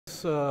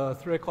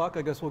it's 3 o'clock.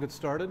 I guess we'll get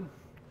started.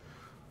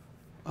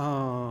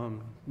 My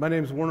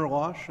name is Warner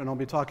Losh, and I'll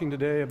be talking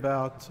today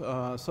about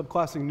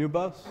subclassing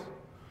Newbus.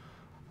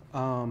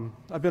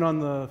 I've been on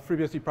the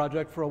FreeBSD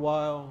project for a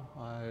while.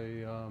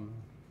 I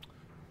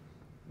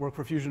work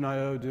for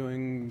Fusion.io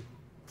doing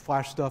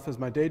Flash stuff as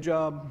my day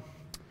job.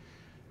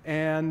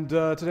 And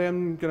today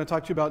I'm going to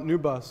talk to you about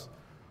Newbus.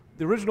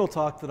 The original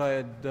talk that I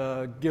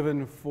had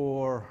given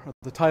for,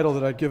 the title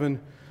that I'd given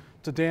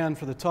to Dan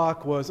for the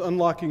talk was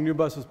Unlocking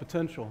Newbus's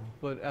Potential.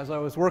 But as I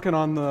was working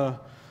on the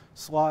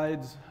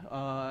slides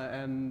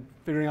and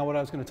figuring out what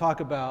I was going to talk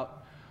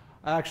about,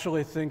 I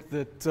actually think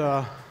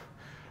that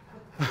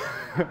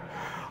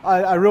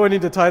I really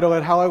need to title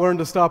it How I Learned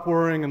to Stop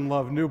Worrying and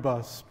Love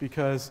Newbus,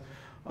 because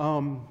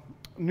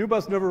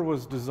Newbus never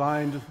was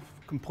designed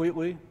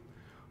completely.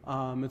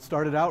 It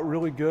started out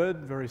really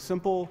good, very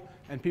simple,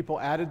 and people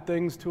added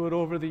things to it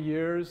over the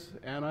years,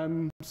 and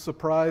I'm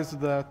surprised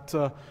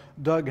that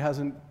Doug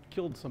hasn't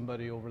killed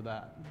somebody over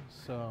that.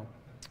 So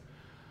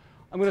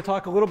I'm going to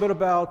talk a little bit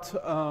about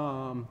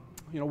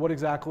what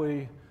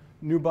exactly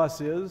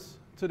Newbus is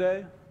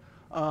today.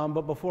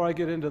 But before I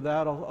get into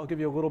that, I'll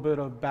give you a little bit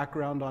of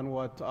background on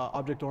what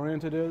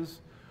object-oriented is,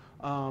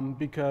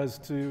 because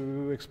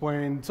to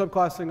explain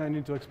subclassing, I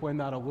need to explain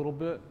that a little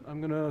bit.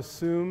 I'm going to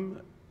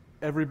assume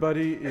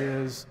everybody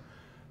is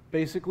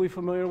basically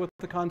familiar with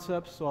the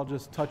concepts, so I'll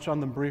just touch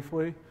on them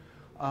briefly,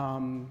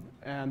 and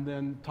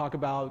then talk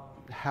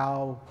about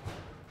how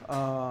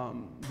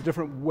the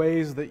different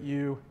ways that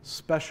you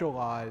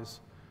specialize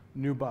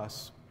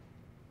Newbus,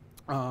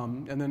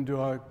 and then do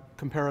a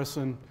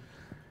comparison.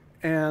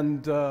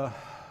 And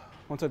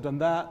once I've done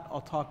that,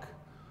 I'll talk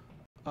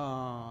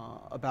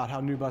about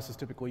how Newbus is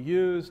typically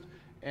used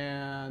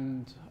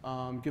and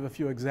give a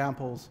few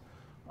examples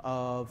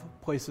of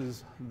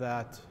places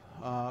that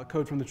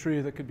code from the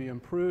tree that could be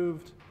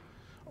improved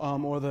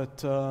or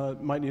that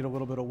might need a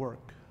little bit of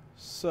work.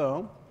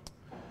 So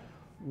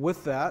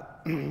with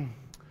that,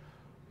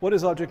 what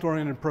is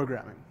object-oriented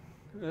programming?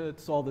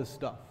 It's all this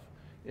stuff.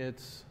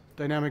 It's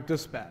dynamic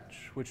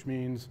dispatch, which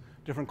means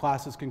different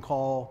classes can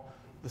call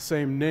the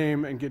same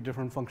name and get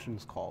different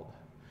functions called.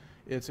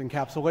 It's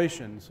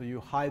encapsulation, so you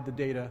hide the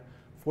data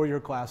for your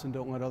class and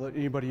don't let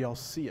anybody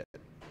else see it.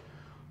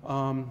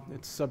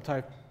 It's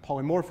subtype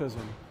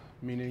polymorphism,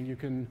 meaning you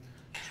can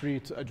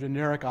treat a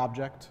generic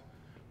object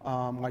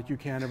like you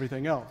can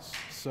everything else.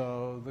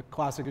 So the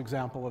classic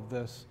example of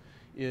this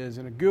is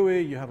in a GUI,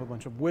 you have a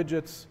bunch of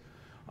widgets.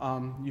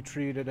 You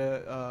treat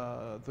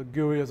the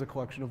GUI as a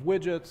collection of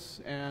widgets,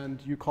 and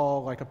you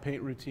call like a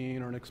paint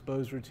routine or an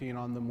expose routine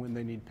on them when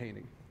they need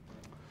painting.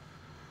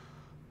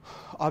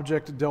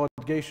 Object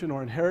delegation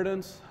or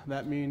inheritance,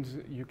 that means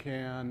you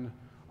can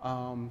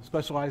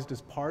specialize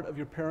as part of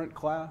your parent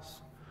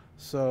class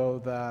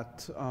so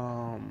that,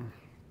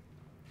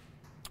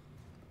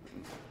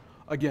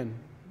 again,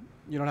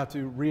 you don't have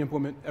to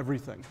re-implement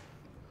everything.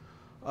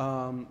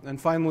 And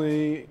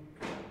finally,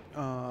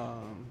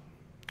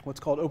 what's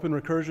called open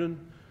recursion.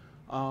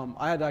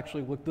 I had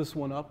actually looked this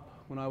one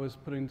up when I was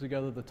putting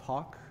together the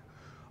talk.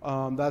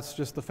 That's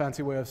just the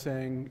fancy way of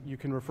saying you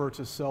can refer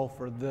to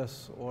self or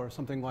this or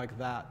something like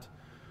that,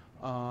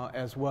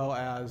 as well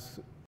as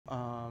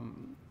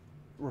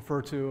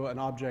refer to an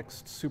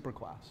object's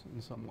superclass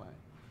in some way.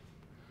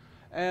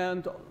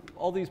 And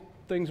all these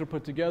things are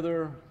put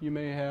together. You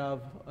may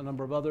have a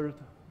number of other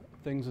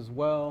things as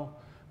well,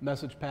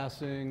 message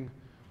passing,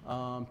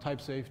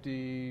 type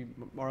safety,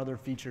 or other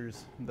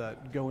features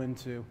that go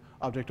into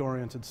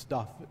object-oriented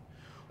stuff.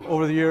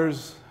 Over the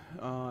years,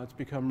 it's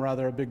become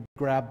rather a big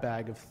grab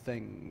bag of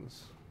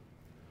things.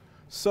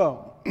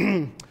 So,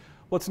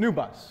 what's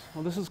Newbus?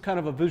 Well, this is kind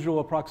of a visual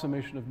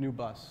approximation of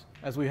Newbus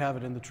as we have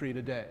it in the tree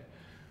today.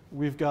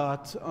 We've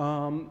got,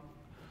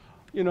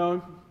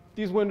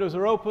 these windows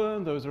are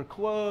open, those are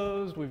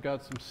closed, we've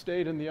got some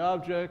state in the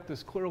object,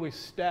 this clearly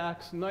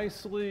stacks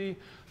nicely,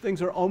 things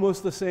are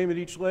almost the same at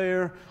each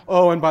layer.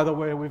 Oh, and by the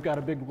way, we've got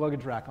a big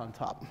luggage rack on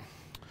top.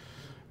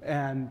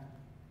 And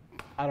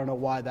I don't know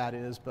why that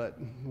is, but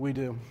we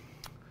do.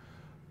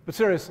 But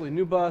seriously,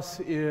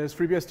 Newbus is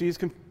FreeBSD's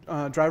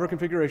driver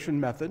configuration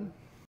method,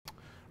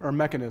 or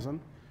mechanism.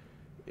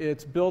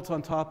 It's built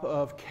on top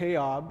of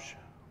kobj,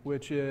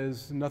 which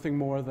is nothing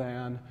more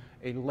than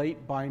a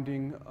late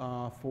binding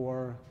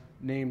for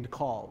named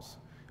calls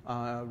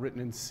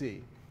written in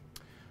C.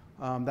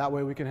 That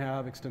way we can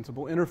have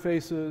extensible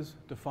interfaces,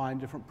 define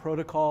different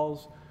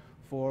protocols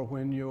for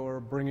when you're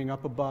bringing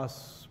up a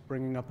bus,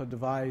 bringing up a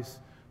device,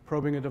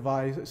 probing a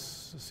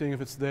device, seeing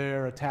if it's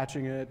there,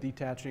 attaching it,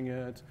 detaching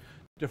it,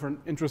 different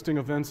interesting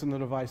events in the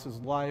device's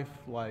life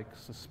like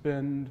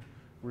suspend,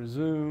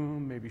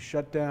 resume, maybe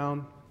shut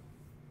down.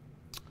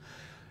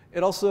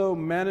 It also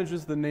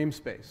manages the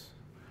namespace.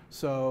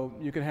 So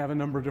you can have a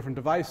number of different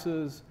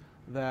devices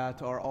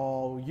that are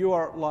all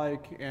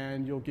UART-like,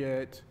 and you'll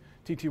get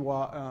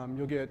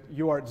you'll get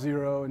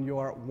UART0 and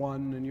UART1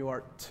 and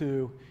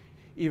UART2,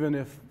 even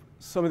if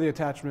some of the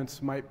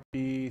attachments might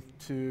be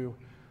to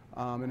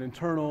an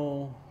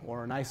internal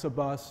or an ISA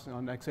bus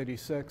on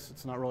x86.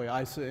 It's not really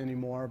ISA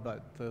anymore,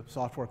 but the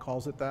software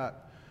calls it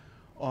that.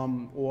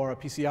 Or a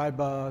PCI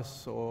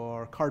bus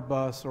or card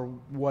bus or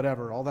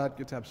whatever. All that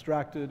gets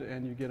abstracted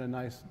and you get a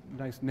nice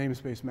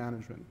namespace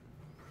management.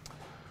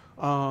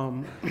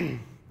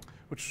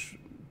 Which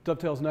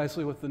dovetails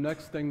nicely with the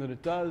next thing that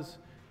it does.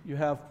 You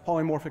have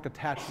polymorphic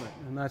attachment,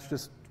 and that's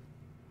just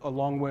a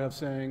long way of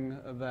saying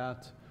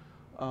that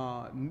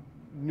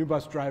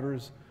Newbus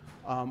drivers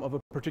of a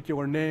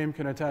particular name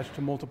can attach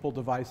to multiple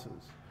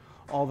devices.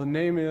 All the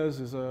name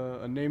is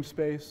a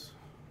namespace.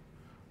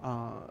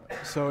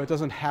 So it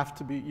doesn't have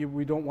to be,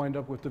 we don't wind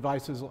up with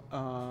devices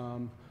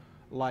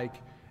like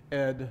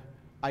ed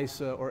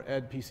ISA or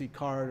ed PC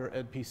card or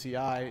ed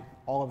PCI.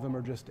 All of them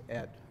are just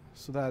ed.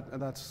 So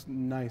that's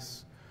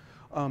nice.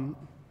 The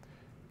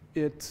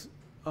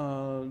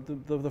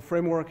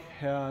framework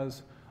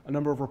has a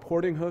number of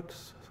reporting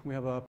hooks. We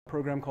have a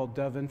program called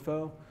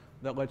devfs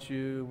that lets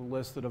you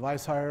list the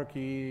device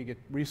hierarchy, get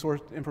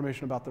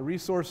information about the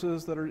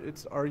resources that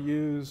are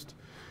used.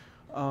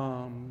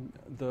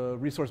 The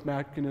resource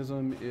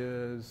mechanism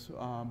is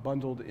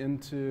bundled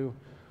into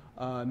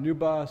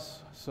Newbus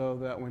so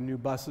that when new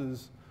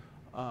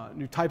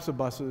types of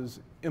buses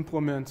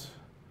implement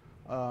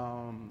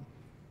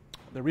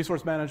the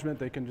resource management,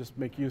 they can just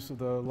make use of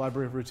the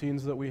library of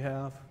routines that we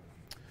have.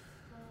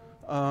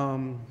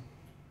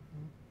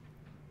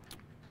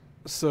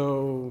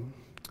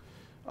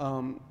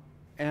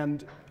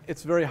 And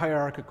it's very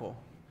hierarchical.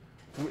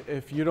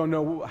 If you don't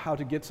know how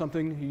to get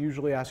something, you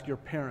usually ask your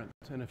parent.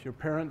 And if your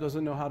parent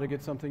doesn't know how to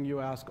get something, you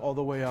ask all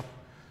the way up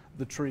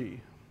the tree.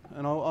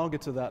 And I'll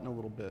get to that in a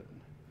little bit.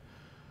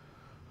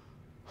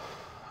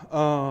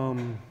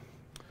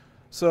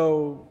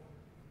 So,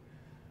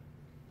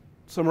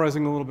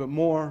 summarizing a little bit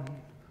more,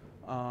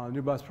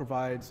 Newbus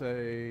provides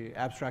an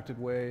abstracted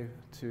way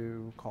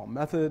to call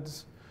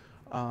methods.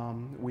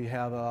 We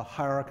have a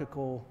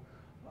hierarchical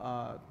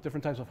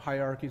different types of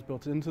hierarchies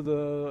built into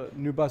the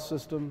Newbus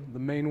system, the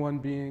main one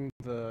being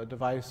the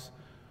device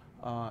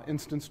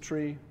instance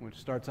tree, which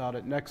starts out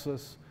at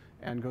Nexus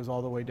and goes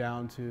all the way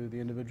down to the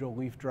individual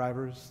leaf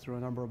drivers through a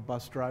number of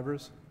bus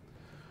drivers.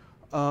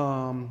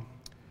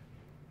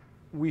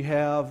 We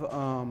have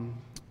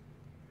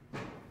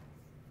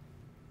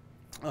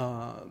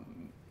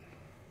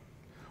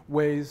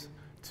ways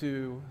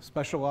to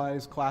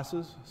specialize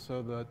classes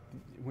so that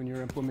when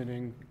you're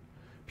implementing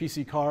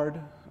card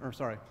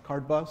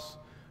bus,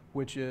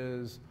 which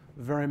is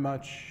very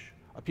much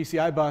a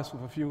PCI bus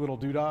with a few little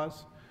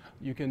doodahs.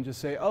 You can just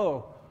say,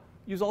 oh,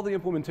 use all the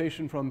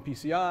implementation from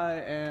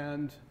PCI,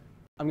 and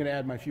I'm going to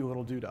add my few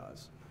little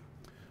doodahs.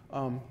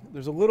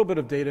 There's a little bit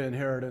of data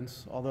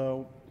inheritance,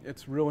 although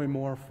it's really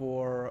more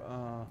for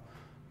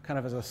kind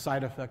of as a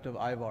side effect of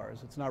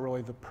IVARs. It's not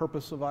really the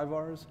purpose of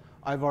IVARs.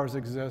 IVARs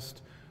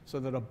exist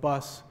so that a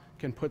bus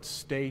can put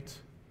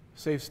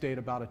save state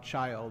about a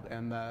child,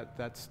 and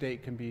that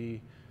state can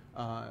be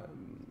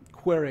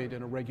queried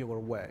in a regular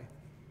way.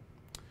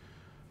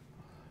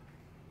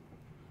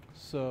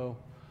 So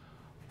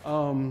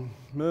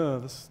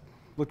this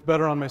looked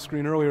better on my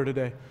screen earlier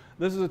today.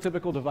 This is a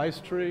typical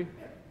device tree.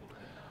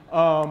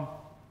 You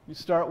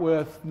start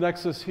with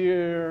Nexus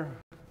here,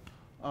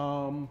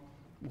 a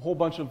whole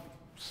bunch of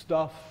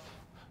stuff.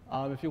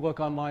 If you look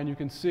online, you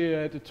can see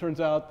it. It turns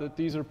out that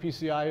these are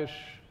PCI-ish.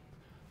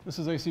 This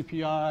is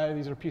ACPI,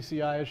 these are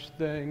PCI-ish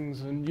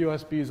things, and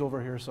USB's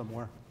over here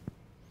somewhere.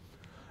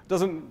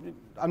 I'm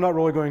not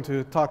really going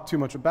to talk too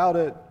much about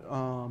it,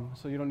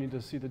 so you don't need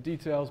to see the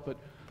details, but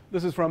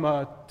this is from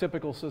a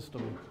typical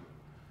system.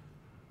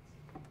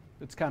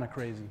 It's kind of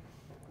crazy.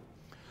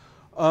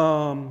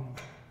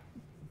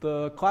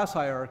 The class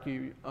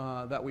hierarchy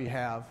that we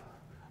have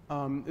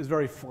is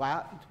very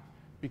flat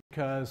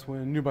because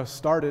when Newbus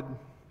started,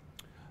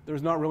 there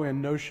was not really a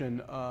notion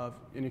of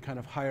any kind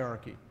of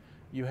hierarchy.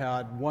 You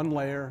had one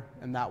layer,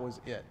 and that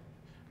was it.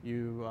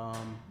 You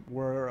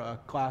were a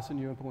class, and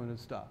you implemented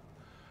stuff.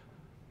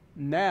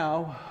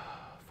 Now,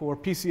 for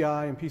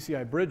PCI and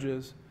PCI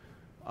bridges,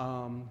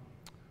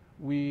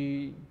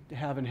 we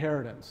have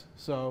inheritance.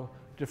 So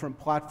different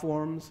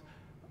platforms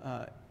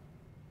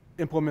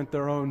implement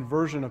their own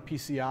version of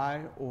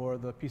PCI or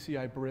the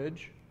PCI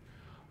bridge.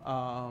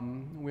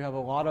 We have a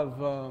lot of,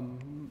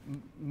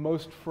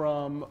 most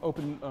from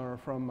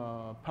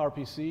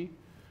PowerPC,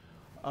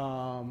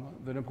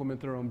 that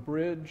implement their own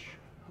bridge.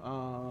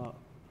 And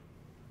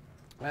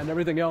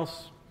everything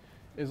else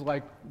is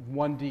like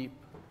one deep.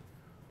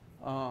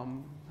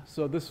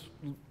 So this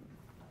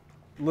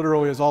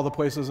literally is all the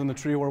places in the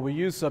tree where we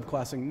use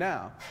subclassing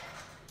now.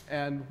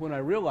 And when I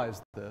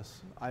realized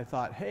this, I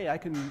thought, hey, I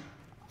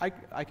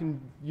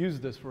can use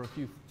this for a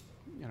few,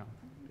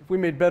 if we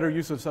made better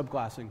use of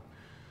subclassing,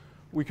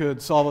 we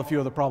could solve a few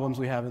of the problems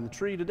we have in the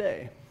tree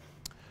today.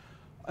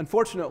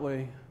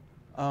 Unfortunately,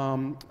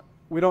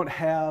 we don't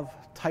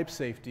have type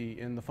safety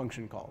in the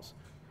function calls.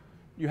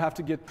 You have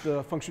to get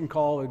the function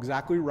call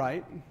exactly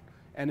right,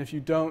 and if you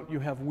don't, you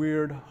have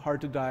weird,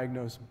 hard to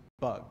diagnose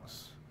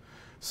bugs.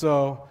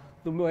 So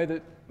the way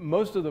that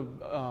most of the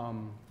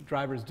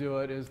drivers do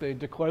it is they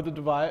declare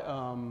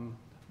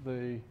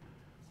the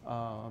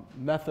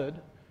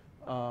method,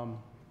 or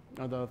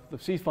the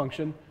C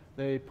function,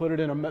 they put it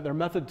in their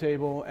method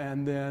table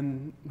and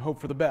then hope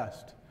for the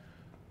best.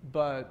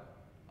 But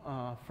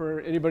for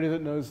anybody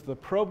that knows the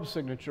probe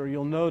signature,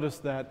 you'll notice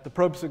that the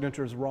probe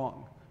signature is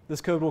wrong. This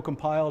code will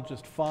compile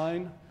just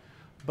fine,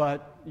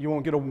 but you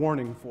won't get a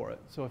warning for it.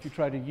 So if you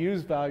try to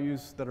use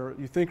values that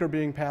you think are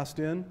being passed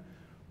in,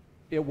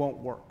 it won't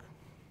work.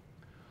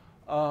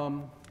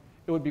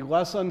 It would be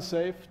less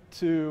unsafe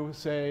to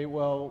say,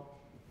 well,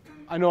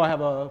 I know I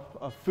have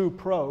a foo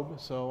probe,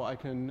 so I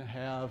can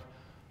have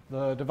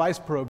the device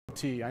probe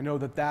T. I know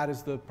that that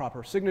is the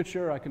proper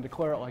signature. I can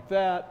declare it like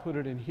that, put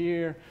it in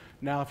here.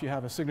 Now if you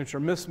have a signature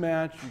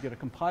mismatch, you get a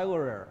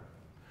compiler error.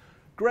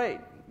 Great,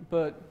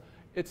 but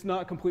it's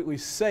not completely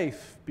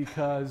safe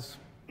because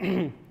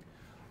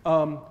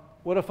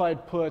what if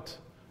I'd put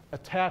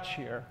attach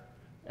here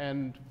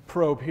and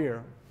probe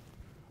here?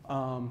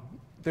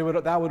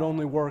 That would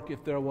only work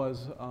if there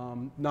was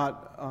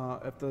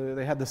if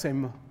they had the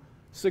same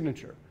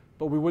signature,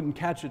 but we wouldn't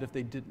catch it if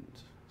they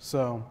didn't.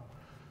 So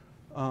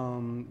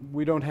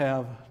we don't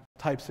have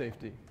type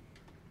safety.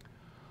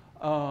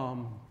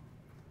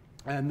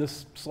 And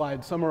this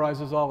slide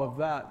summarizes all of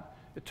that.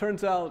 It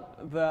turns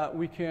out that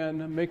we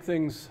can make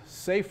things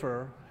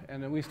safer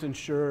and at least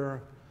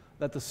ensure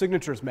that the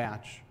signatures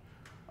match.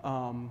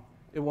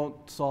 It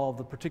won't solve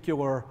the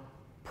particular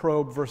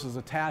probe versus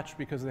attach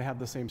because they have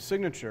the same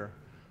signature.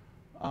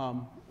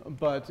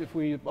 But if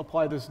we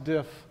apply this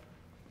diff,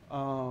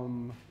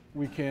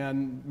 we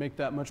can make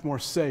that much more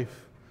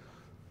safe.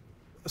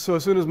 So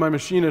as soon as my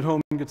machine at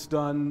home gets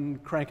done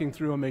cranking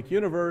through a make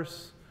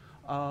universe,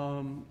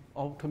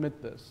 I'll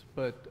commit this.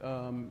 But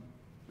an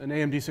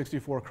AMD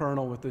 64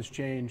 kernel with this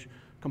change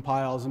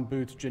compiles and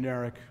boots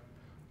generic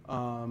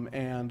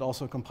and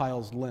also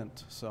compiles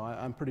lint. So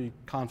I'm pretty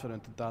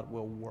confident that that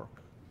will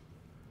work.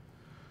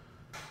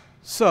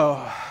 So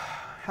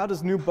how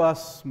does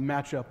Newbus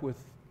match up with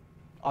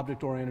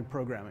object-oriented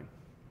programming?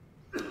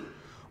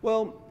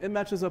 Well, it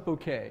matches up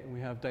okay. We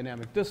have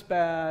dynamic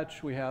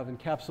dispatch, we have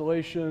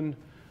encapsulation,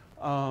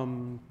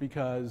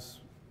 because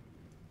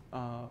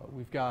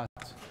we've got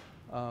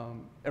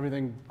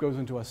everything goes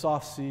into a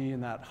soft C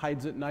and that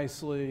hides it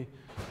nicely.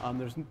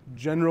 There's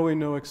generally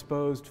no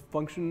exposed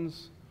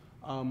functions,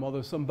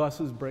 although some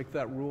buses break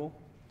that rule.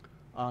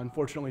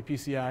 Unfortunately,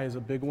 PCI is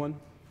a big one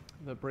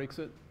that breaks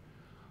it.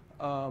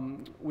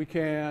 We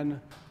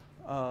can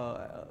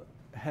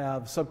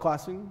have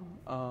subclassing,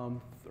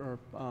 or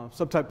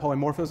subtype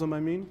polymorphism, I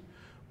mean,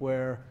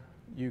 where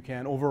you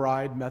can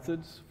override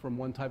methods from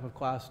one type of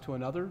class to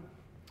another.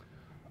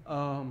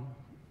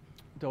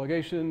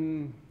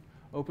 Delegation,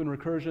 open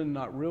recursion,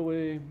 not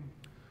really.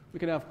 We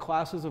can have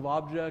classes of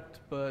object,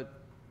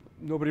 but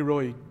nobody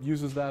really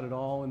uses that at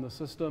all in the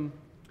system.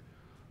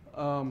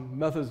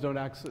 Methods don't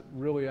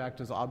really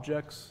act as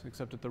objects,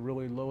 except at the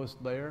really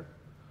lowest layer.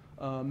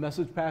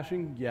 Message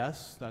passing,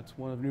 yes, that's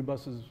one of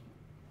Newbus's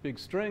big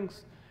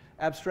strengths.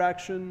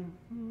 Abstraction,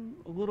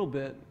 a little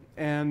bit.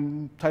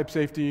 And type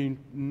safety,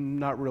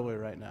 not really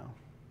right now.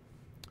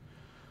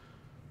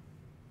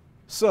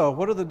 So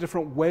what are the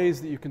different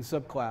ways that you can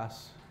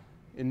subclass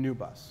in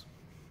Newbus?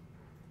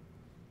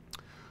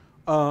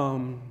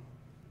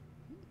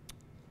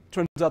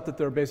 Turns out that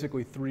there are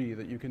basically three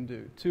that you can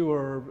do. Two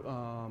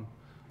are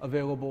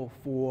available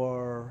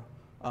for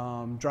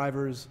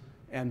drivers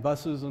and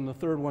buses, and the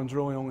third one's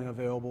really only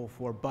available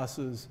for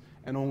buses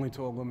and only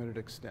to a limited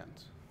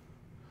extent.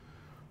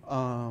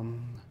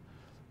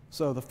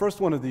 So the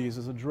first one of these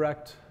is a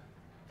direct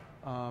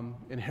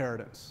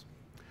inheritance.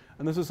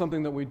 And this is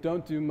something that we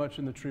don't do much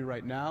in the tree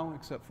right now,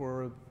 except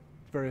for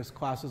various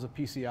classes of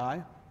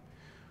PCI.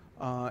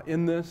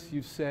 In this,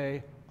 you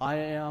say, I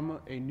am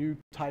a new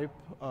type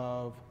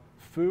of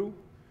foo.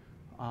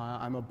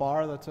 I'm a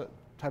bar, that's a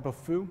type of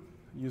foo,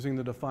 using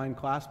the define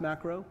class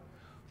macro.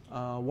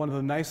 One of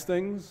the nice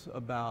things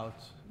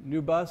about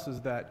Newbus is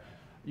that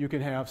you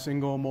can have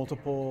single,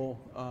 multiple,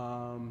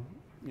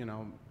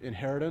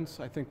 inheritance.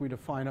 I think we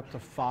define up to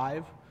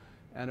 5,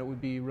 and it would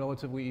be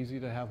relatively easy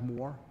to have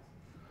more.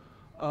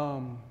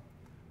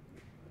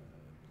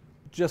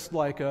 Just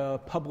like a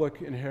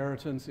public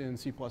inheritance in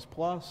C++,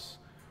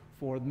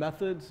 for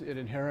methods, it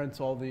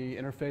inherits all the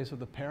interface of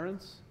the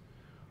parents,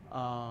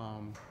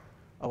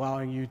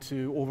 allowing you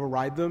to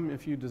override them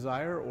if you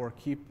desire, or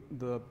keep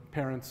the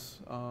parents'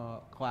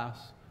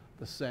 class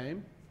the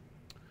same.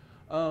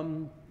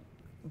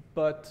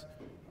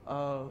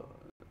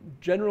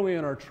 Generally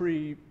in our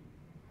tree,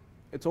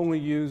 it's only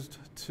used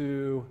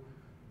to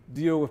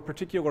deal with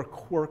particular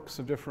quirks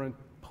of different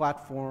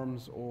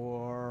platforms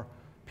or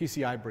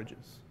PCI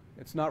bridges.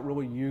 It's not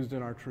really used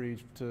in our tree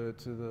to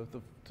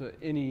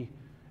any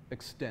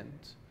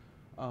extent.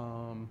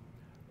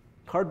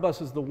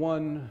 CardBus is the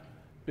one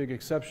big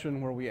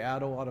exception where we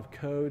add a lot of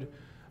code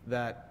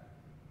that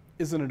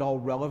isn't at all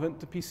relevant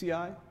to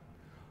PCI,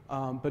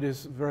 but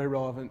is very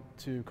relevant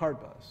to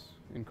CardBus.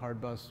 In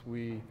CardBus,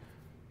 we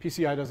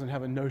PCI doesn't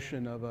have a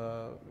notion of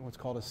what's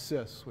called a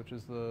sys, which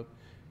is the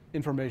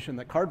information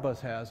that card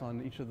bus has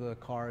on each of the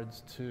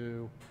cards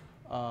to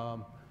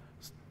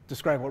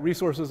describe what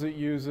resources it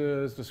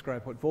uses,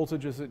 describe what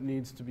voltages it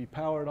needs to be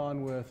powered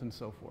on with, and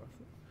so forth.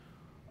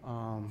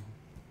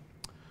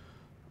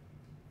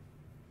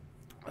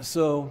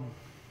 So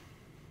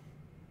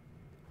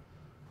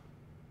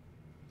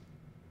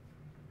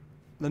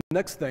the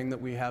next thing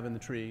that we have in the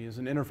tree is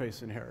an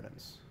interface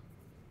inheritance.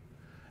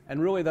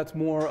 And really that's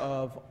more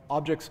of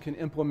objects can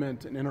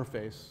implement an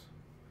interface.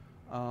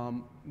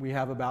 We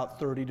have about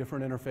 30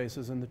 different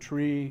interfaces in the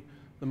tree.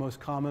 The most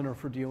common are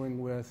for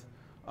dealing with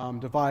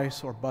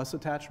device or bus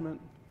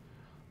attachment.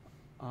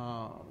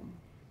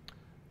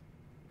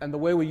 And the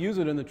way we use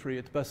it in the tree,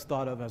 it's best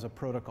thought of as a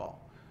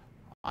protocol.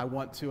 I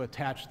want to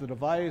attach the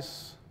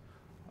device,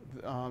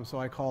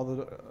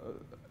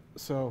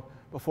 so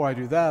before I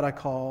do that, I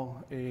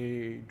call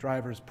a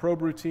driver's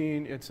probe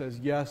routine. It says,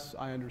 yes,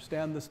 I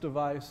understand this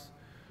device.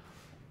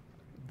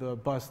 The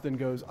bus then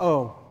goes,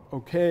 oh,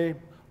 okay,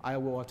 I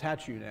will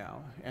attach you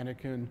now. And it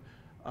can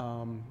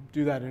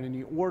do that in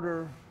any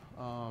order.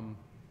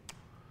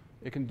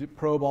 It can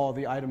probe all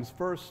the items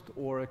first,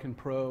 or it can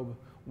probe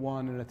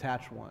one and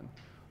attach one.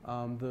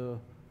 The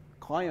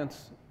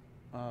clients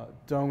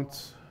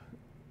don't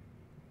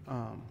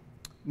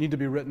need to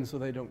be written so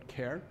they don't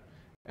care.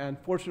 And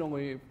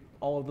fortunately,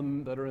 all of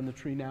them that are in the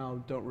tree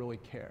now don't really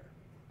care.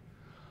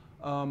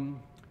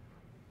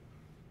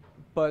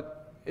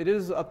 But it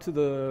is up to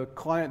the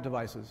client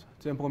devices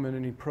to implement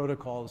any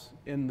protocols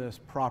in this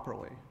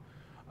properly,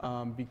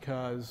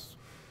 because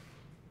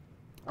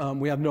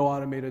we have no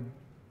automated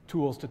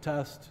tools to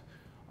test.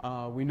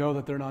 We know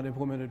that they're not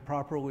implemented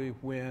properly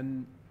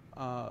when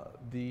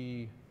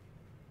the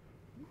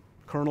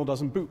kernel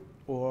doesn't boot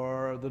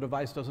or the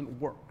device doesn't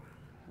work.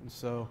 And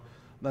so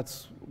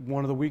that's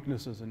one of the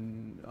weaknesses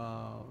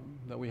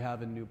that we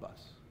have in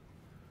Newbus.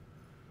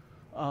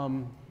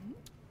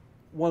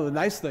 One of the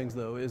nice things,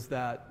 though, is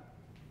that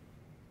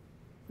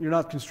you're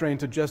not constrained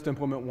to just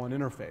implement one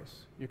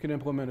interface. You can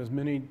implement as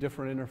many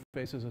different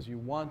interfaces as you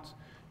want.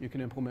 You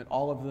can implement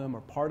all of them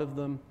or part of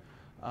them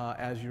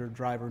as your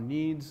driver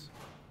needs,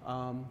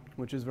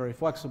 which is very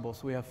flexible.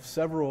 So we have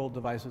several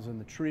devices in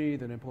the tree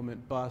that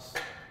implement bus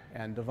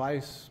and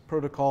device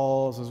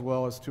protocols, as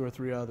well as 2 or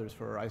 3 others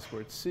for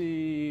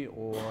I2C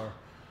or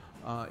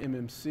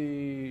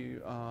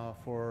MMC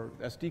for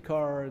SD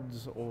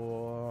cards,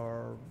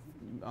 or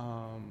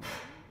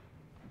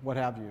what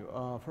have you,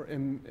 for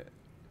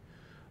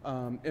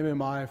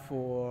MMI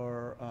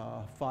for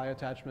PHY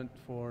attachment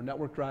for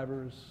network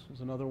drivers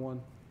is another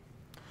one.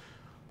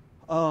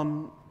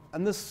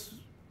 And this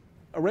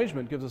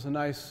arrangement gives us a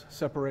nice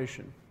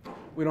separation.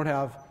 We don't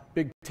have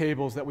big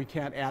tables that we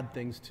can't add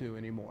things to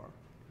anymore.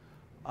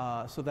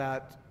 So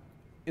that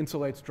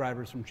insulates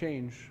drivers from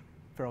change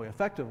fairly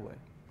effectively.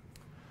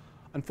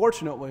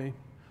 Unfortunately,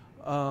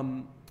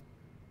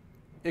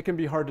 it can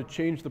be hard to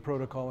change the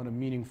protocol in a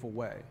meaningful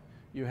way.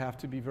 You have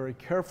to be very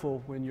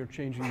careful when you're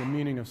changing the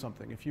meaning of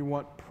something. If you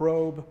want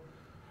probe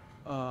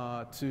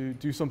to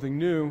do something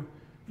new,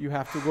 you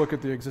have to look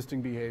at the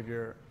existing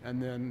behavior and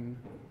then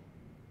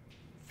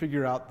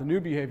figure out the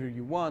new behavior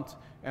you want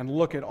and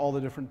look at all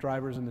the different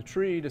drivers in the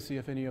tree to see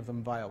if any of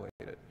them violate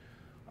it.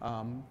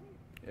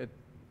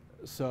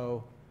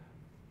 So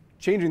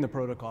changing the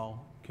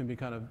protocol can be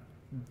kind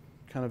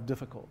of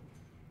difficult.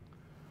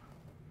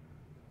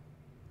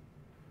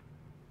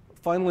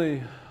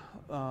 Finally,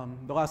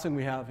 the last thing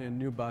we have in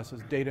Newbus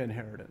is data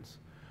inheritance,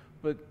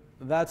 but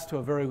that's to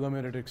a very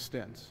limited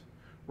extent.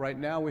 Right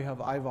now we have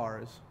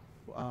IVARs.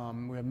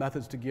 We have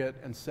methods to get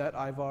and set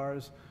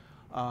IVARs,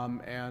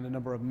 and a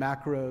number of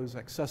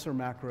macros, accessor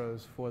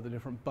macros for the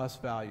different bus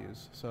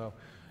values. So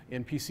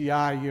in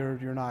PCI,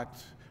 you're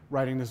not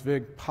writing this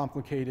big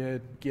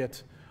complicated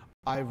get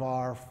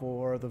IVAR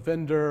for the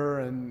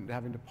vendor and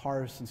having to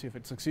parse and see if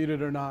it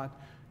succeeded or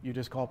not. You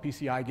just call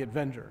PCI get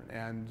vendor,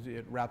 and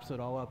it wraps it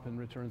all up and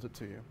returns it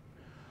to you.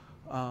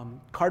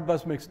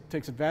 CardBus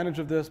takes advantage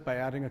of this by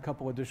adding a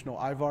couple additional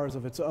IVARs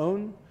of its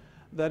own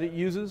that it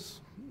uses.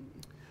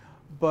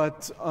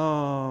 But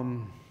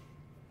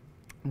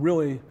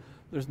really,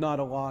 there's not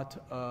a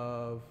lot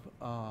of,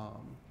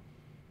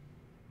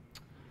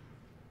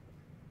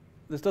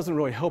 this doesn't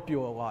really help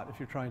you a lot if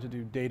you're trying to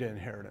do data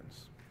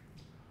inheritance.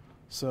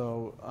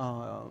 So,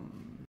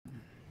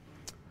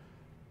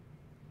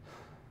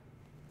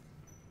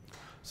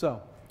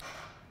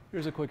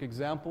 here's a quick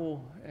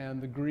example,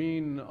 and the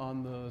green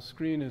on the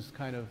screen is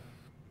kind of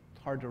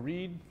hard to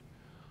read,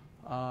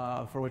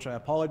 for which I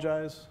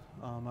apologize.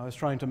 I was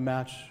trying to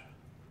match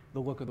the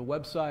look of the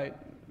website,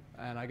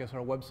 and I guess our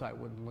website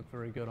wouldn't look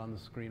very good on the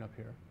screen up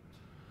here.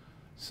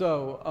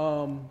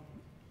 So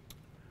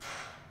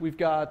we've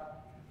got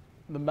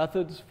the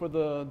methods for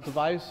the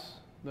device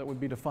that would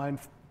be defined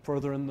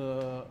further in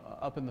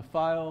up in the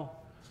file.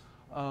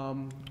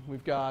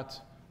 We've got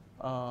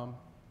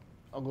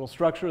a little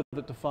structure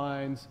that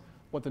defines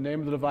what the name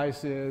of the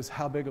device is,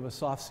 how big of a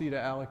soft C to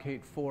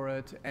allocate for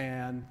it,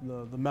 and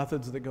the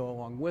methods that go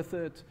along with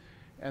it.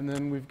 And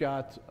then we've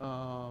got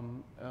a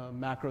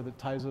macro that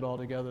ties it all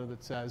together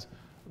that says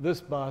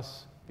this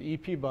bus, the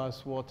EP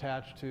bus, will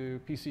attach to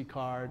PC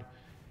card,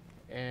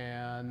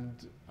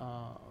 and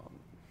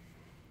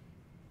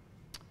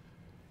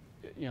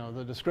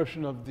the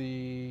description of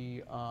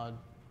the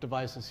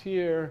device is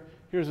here.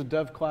 Here's a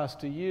dev class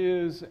to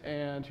use,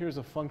 and here's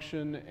a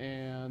function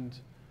and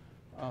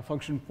a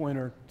function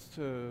pointer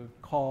to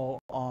call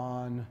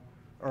on,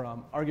 or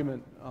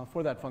argument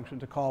for that function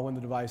to call when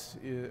the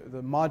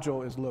the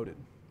module is loaded.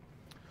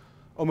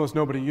 Almost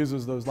nobody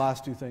uses those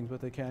last two things,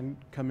 but they can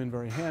come in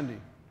very handy.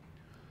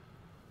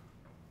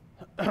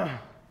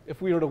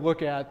 If we were to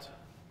look at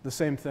the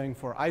same thing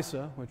for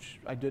ISA, which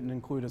I didn't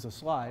include as a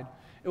slide,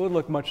 it would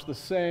look much the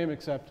same,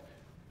 except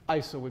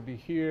ISA would be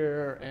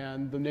here,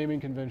 and the naming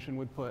convention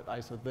would put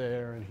ISA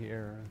there and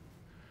here.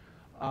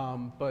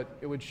 But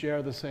it would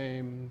share the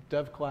same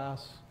dev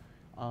class.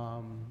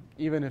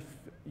 Even if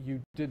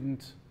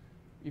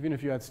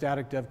you had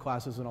static dev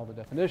classes and all the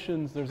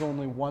definitions, there's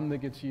only one that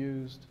gets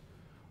used.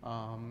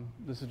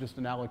 This is just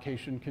an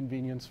allocation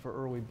convenience for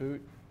early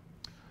boot.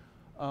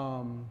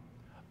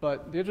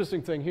 But the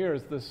interesting thing here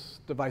is this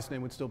device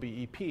name would still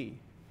be EP.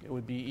 It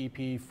would be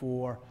EP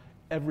for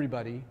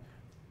everybody.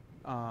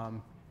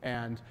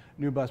 And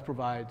Newbus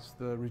provides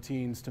the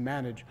routines to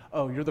manage.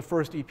 Oh, you're the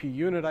first EP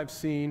unit I've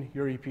seen,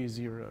 you're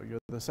EP0. You're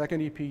the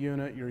second EP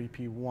unit, you're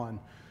EP1.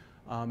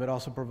 It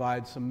also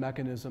provides some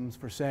mechanisms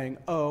for saying,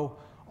 oh,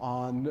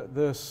 on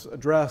this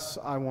address,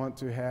 I want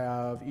to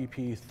have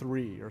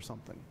EP3 or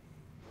something.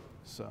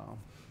 So,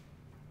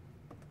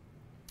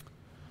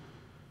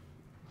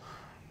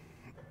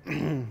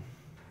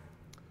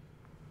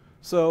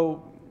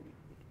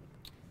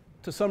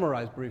 to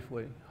summarize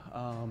briefly,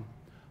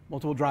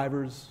 multiple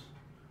drivers,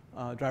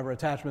 driver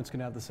attachments can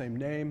have the same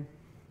name.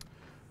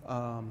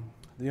 The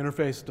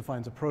interface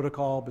defines a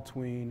protocol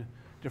between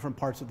different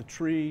parts of the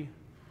tree.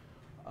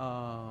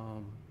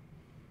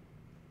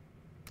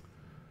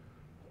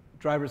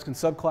 Drivers can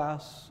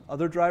subclass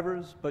other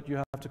drivers, but you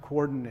have to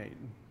coordinate.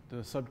 The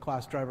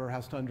subclass driver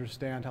has to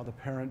understand how the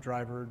parent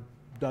driver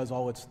does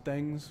all its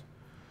things.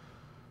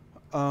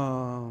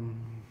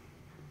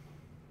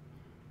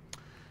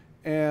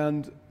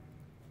 And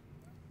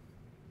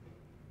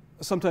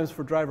sometimes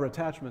for driver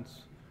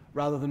attachments,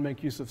 rather than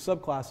make use of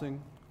subclassing,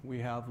 we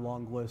have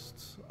long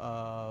lists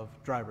of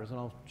drivers. And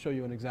I'll show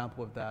you an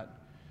example of that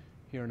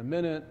here in a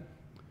minute.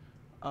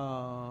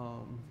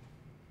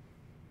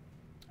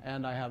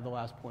 And I have the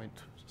last point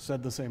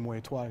said the same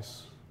way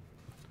twice.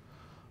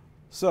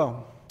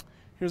 So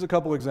here's a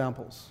couple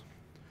examples.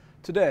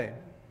 Today,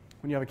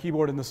 when you have a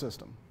keyboard in the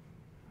system,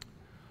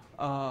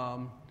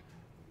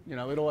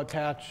 it'll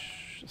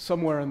attach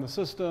somewhere in the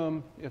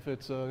system. If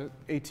it's an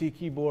AT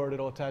keyboard,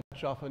 it'll attach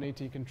off an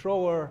AT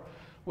controller,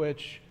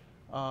 which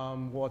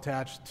will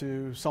attach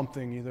to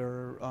something,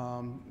 either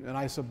an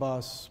ISA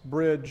bus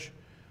bridge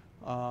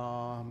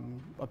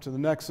up to the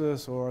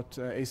Nexus or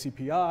to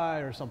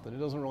ACPI or something. It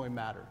doesn't really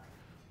matter.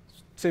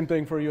 Same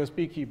thing for a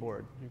USB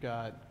keyboard. You've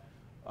got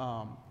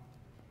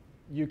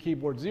U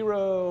keyboard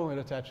 0, it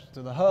attaches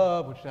to the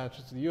hub, which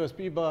attaches to the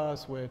USB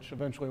bus, which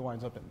eventually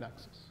winds up at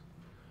Nexus.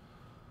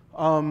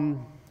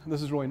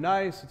 This is really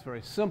nice, it's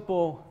very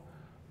simple,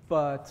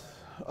 but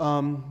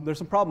there's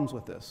some problems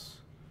with this.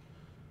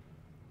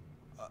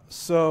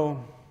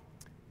 So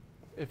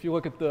if you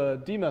look at the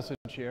D message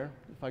here,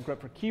 if I grep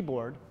for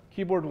keyboard,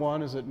 keyboard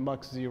 1 is at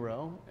mux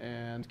 0,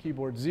 and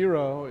keyboard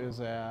 0 is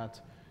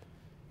at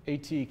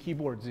AT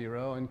keyboard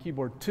 0, and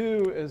keyboard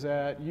 2 is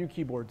at U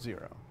keyboard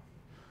 0.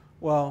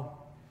 Well,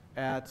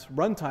 at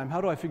runtime,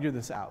 how do I figure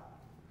this out?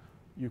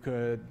 You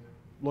could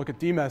look at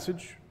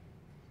dmessage,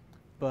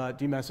 but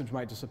dmessage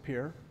might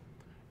disappear.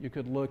 You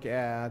could look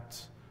at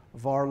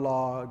var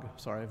run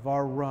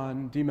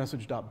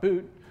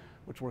dmessage.boot,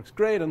 which works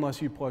great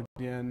unless you plugged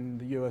in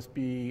the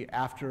USB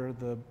after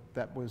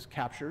that was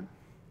captured,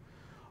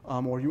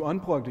 or you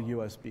unplugged a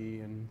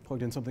USB and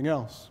plugged in something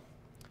else.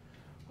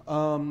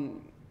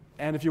 And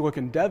if you look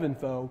in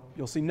devinfo,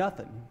 you'll see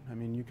nothing. I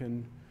mean, you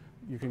can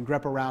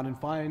grep around and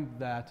find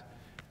that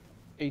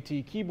AT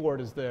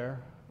keyboard is there,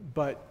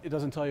 but it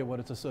doesn't tell you what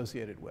it's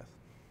associated with.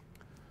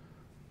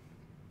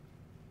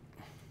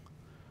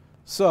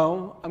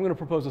 So I'm going to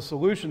propose a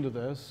solution to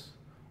this,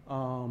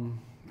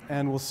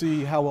 and we'll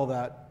see how well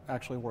that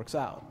actually works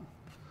out.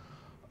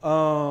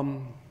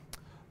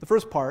 The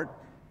first part,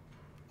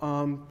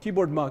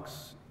 keyboard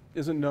mux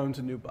isn't known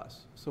to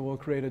Newbus, so we'll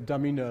create a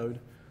dummy node,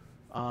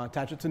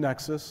 attach it to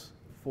Nexus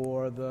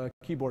for the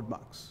keyboard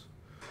mux.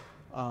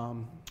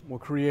 We'll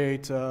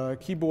create a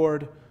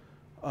keyboard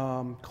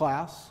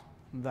class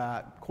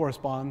that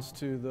corresponds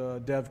to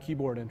the dev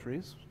keyboard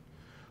entries.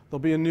 There'll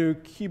be a new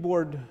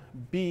keyboard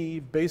B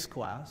base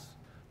class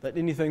that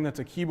anything that's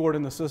a keyboard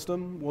in the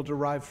system will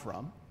derive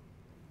from.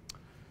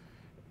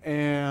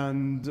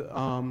 And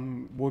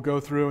we'll go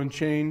through and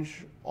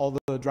change all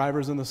the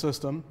drivers in the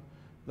system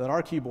that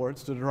are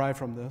keyboards to derive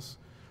from this.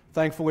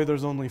 Thankfully,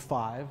 there's only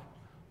 5.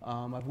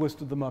 I've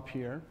listed them up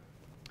here.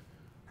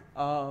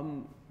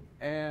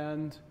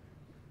 And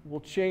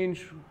we'll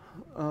change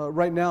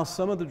right now,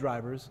 some of the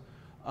drivers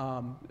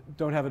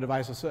don't have a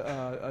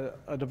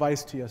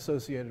device T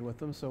associated with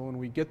them. So when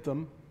we get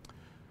them,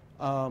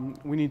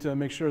 we need to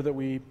make sure that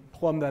we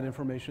plumb that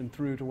information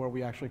through to where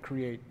we actually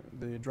create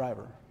the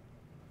driver.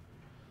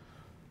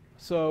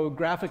 So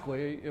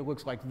graphically, it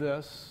looks like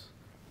this.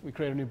 We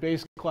create a new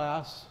base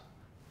class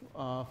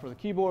for the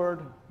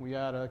keyboard. We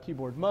add a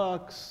keyboard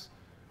mux.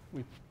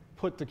 We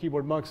put the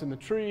keyboard mux in the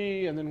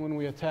tree. And then when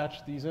we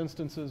attach these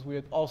instances,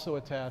 we also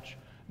attach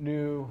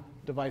new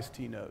device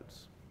T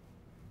nodes.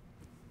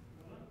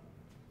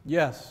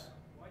 Yes?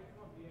 Why do you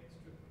want the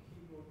extra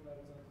keyboard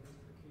nodes under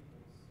this for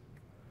keyboards?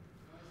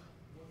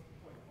 What's the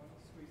point? Why not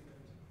squeeze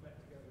them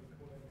together and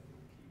call everything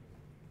keyboard?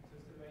 So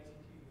instead of 80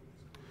 keyboard,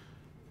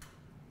 just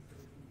call it instead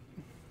of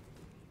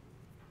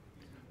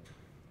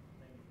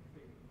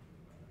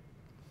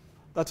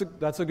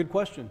keyboard. That's a good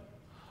question.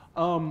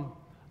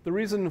 The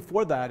reason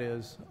for that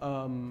is,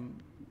 I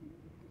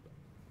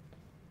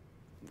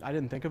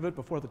didn't think of it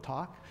before the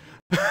talk.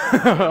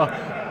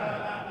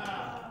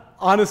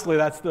 Honestly,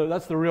 that's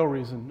the real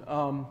reason.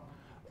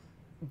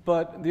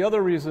 But the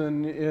other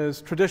reason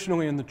is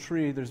traditionally in the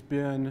tree, there's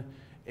been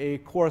a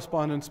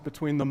correspondence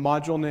between the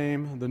module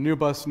name, the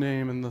Newbus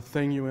name, and the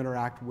thing you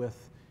interact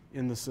with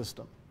in the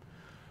system.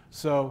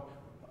 So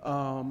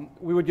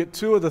we would get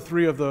 2 of the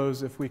 3 of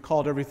those if we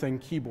called everything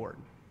keyboard.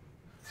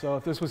 So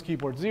if this was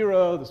keyboard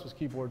 0, this was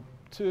keyboard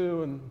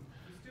 2, and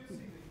You still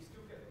see that you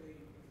still get the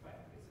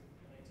fact that it's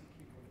an 80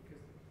 keyboard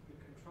because the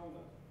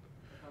controller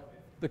above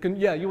it.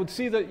 yeah, you would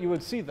see that. Yeah.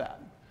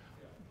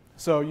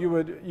 So you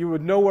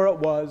would know where it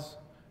was,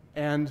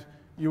 and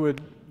you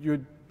would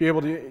be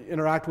able to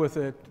interact with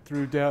it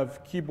through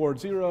dev keyboard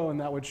 0, and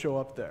that would show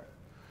up there.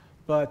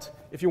 But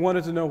if you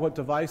wanted to know what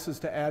devices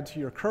to add to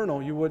your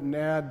kernel, you wouldn't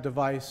add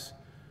device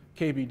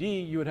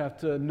KBD. You would have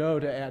to know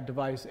to add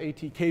device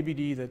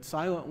ATKBD that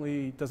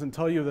silently doesn't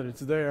tell you that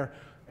it's there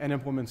and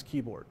implements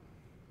keyboard.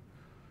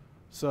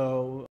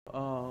 So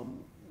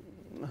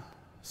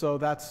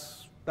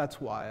that's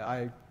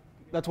why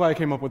I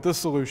came up with this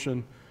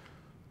solution.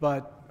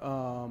 But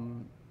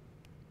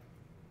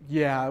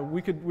yeah,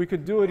 we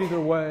could do it either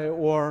way,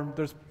 or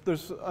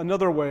there's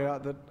another way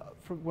that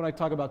when I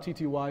talk about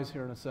TTYs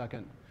here in a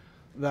second,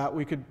 that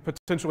we could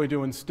potentially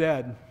do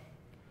instead,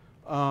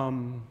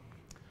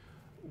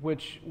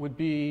 which would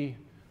be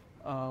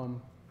don't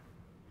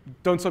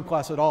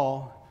subclass at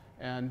all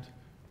and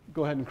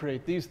go ahead and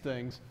create these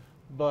things,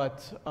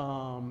 but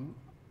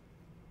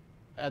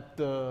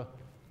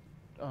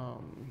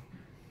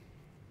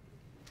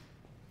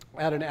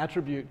add an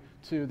attribute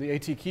to the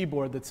AT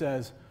keyboard that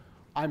says,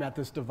 I'm at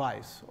this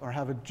device, or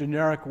have a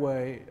generic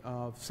way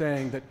of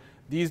saying that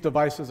these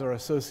devices are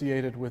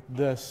associated with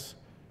this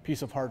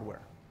piece of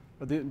hardware.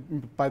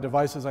 By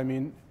devices, I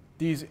mean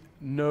these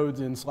nodes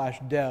in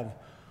 /dev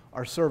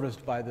are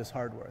serviced by this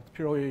hardware. It's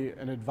purely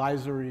an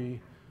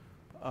advisory,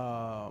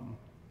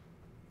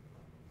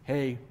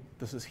 hey,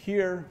 this is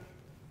here,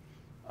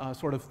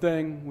 sort of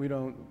thing. We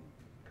don't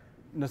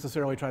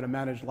necessarily try to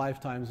manage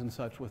lifetimes and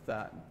such with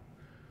that.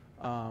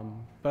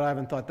 But I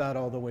haven't thought that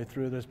all the way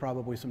through. There's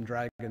probably some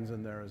dragons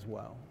in there as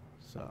well.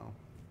 So,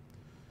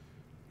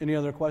 any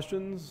other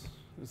questions?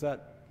 Does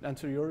that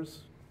answer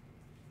yours?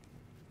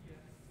 Yeah,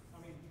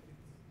 I mean, you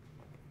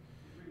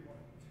really want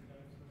 2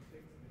 nodes for the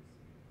things,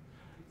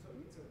 and it's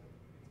confusing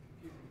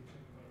to think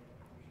about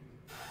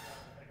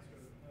extra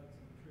nodes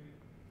in the tree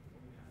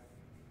when you have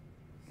the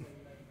same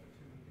node for 2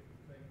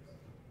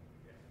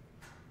 different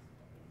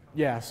things.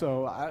 Yeah.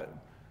 So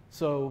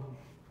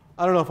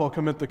I don't know if I'll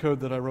commit the code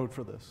that I wrote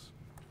for this.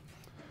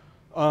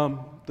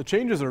 The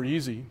changes are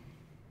easy.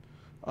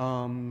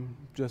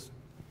 Just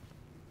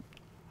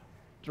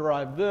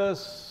derive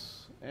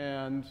this,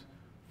 and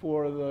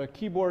for the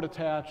keyboard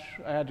attach,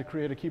 I had to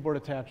create a keyboard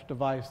attached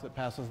device that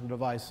passes the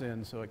device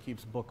in so it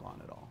keeps book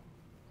on it all.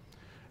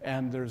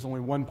 And there's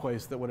only one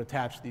place that would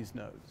attach these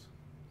nodes.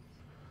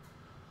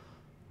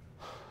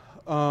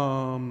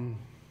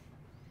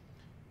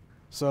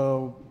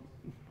 So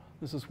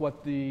this is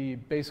what the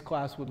base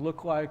class would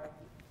look like.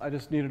 I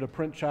just needed a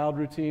print child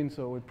routine,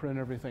 so it would print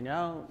everything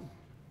out.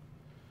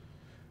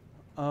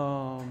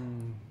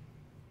 And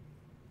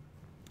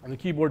the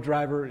keyboard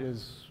driver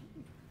is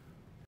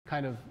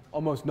kind of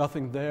almost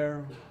nothing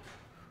there,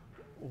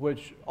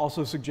 which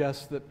also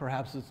suggests that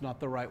perhaps it's not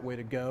the right way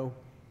to go.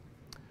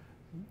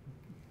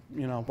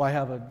 You know, why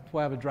have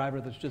a driver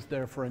that's just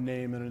there for a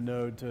name and a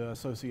node to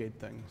associate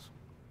things?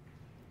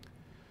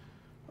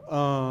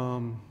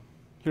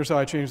 Here's how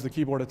I changed the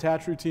keyboard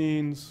attach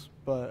routines,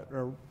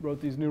 or wrote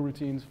these new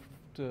routines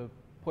to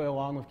play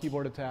along with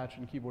keyboard attach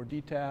and keyboard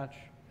detach.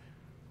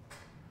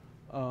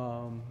 If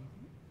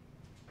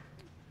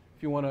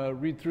you want to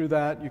read through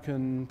that, you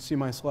can see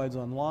my slides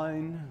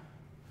online.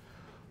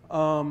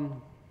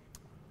 So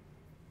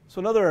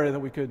another area that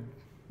we could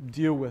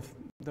deal with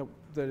that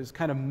is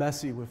kind of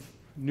messy with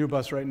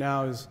Newbus right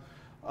now is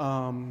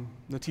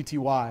the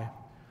TTY.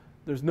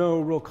 There's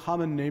no real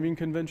common naming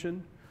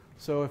convention.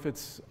 So if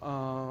it's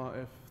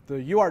if the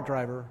UART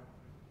driver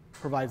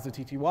provides the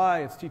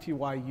TTY, it's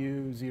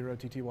TTYU0,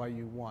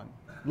 TTYU1.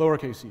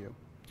 lowercase u.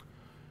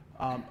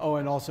 Oh,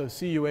 and also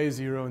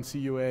CUA0 and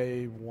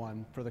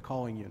CUA1 for the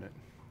calling unit.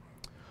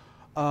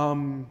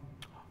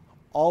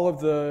 All of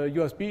the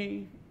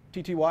USB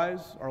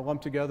TTYs are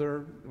lumped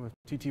together with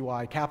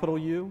TTY capital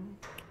U.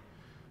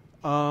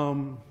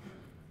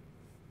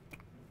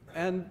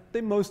 And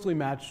they mostly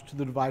match to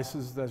the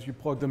devices as you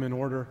plug them in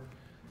order,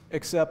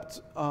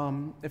 except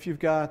if you've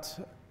got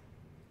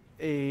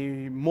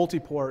a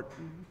multi-port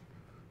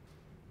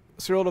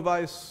serial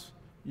device,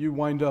 you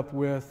wind up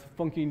with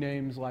funky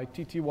names like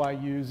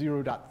TTYU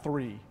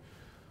 0.3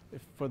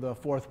 for the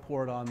fourth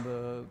port on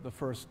the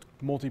first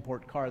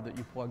multi-port card that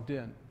you plugged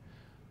in.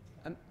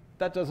 And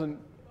that doesn't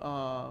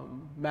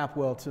map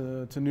well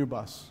to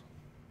Newbus.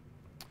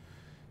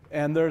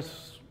 And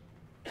there's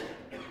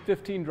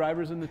 15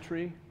 drivers in the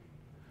tree.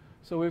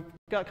 So we've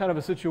got kind of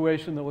a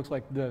situation that looks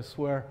like this,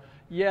 where,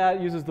 yeah,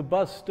 it uses the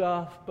bus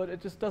stuff, but it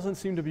just doesn't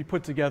seem to be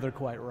put together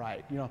quite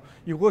right. You know,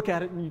 you look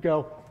at it and you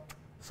go,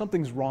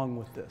 something's wrong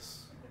with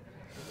this.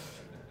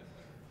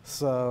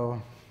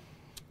 So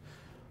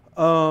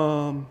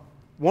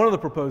one of the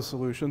proposed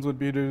solutions would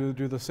be to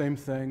do the same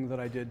thing that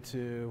I did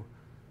to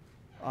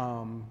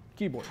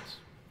keyboards,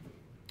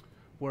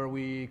 where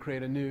we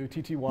create a new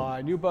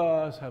TTY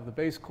Newbus, have the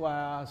base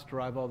class,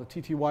 derive all the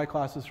TTY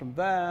classes from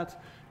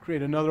that,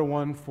 create another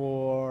one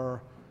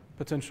for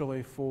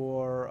potentially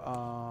for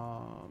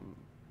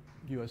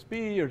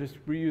USB, or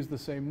just reuse the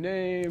same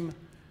name,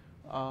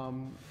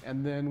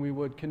 and then we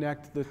would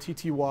connect the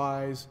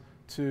TTYs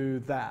to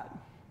that.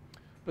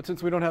 But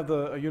since we don't have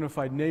a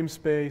unified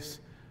namespace,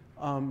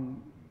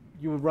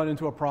 you would run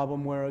into a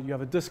problem where you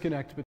have a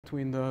disconnect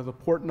between the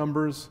port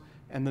numbers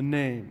and the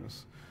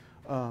names.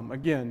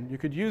 Again, you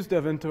could use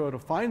devinfo to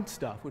find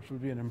stuff, which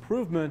would be an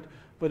improvement,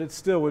 but it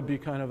still would be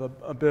kind of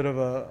a bit of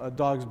a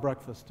dog's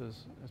breakfast,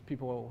 as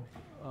people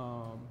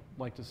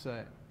like to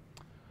say.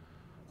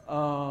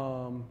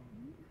 So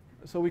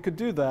we could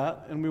do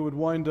that, and we would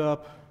wind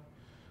up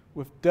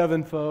with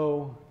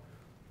devinfo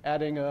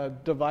adding a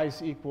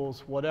device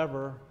equals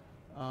whatever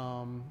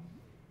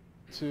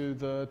to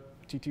the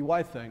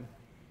TTY thing.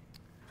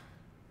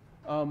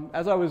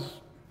 As I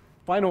was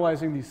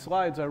finalizing these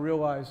slides, I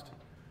realized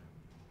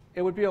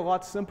it would be a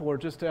lot simpler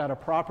just to add a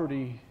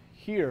property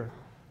here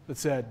that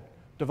said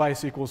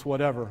device equals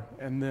whatever,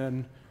 and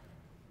then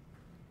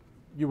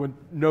you would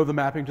know the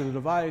mapping to the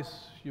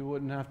device. You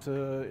wouldn't have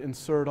to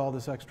insert all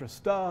this extra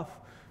stuff.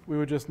 We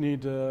would just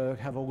need to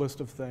have a list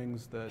of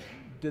things that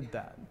did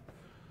that.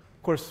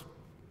 Of course,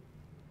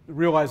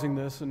 realizing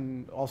this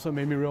and also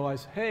made me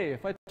realize, hey,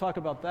 if I talk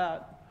about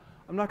that,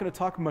 I'm not going to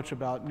talk much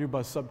about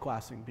Newbus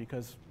subclassing,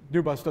 because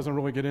Newbus doesn't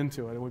really get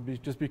into it. It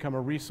would just become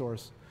a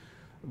resource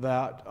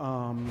that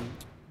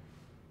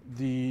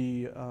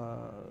the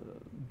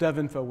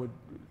devinfo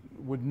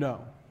would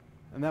know.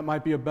 And that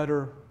might be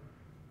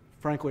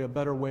frankly, a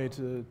better way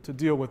to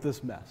deal with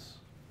this mess.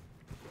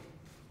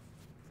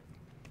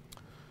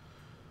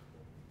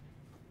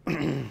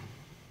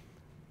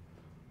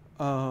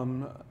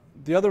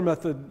 The other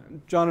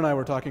method, John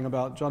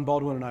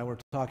Baldwin and I were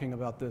talking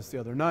about this the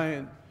other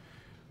night.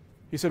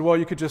 He said, well,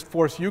 you could just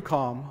force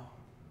UCOM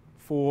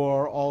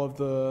for all of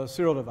the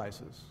serial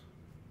devices.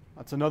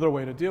 That's another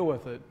way to deal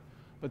with it,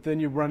 but then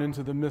you run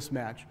into the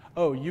mismatch.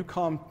 Oh,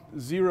 UCOM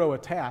 0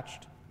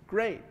 attached,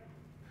 great.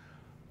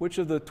 Which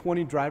of the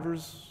 20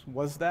 drivers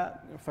was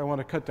that? If I want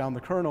to cut down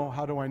the kernel,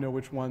 how do I know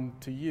which one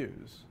to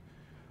use?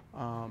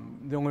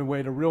 The only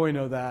way to really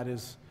know that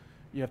is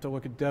you have to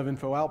look at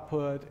devinfo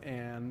output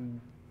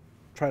and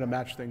try to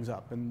match things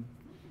up, and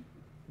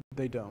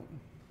they don't.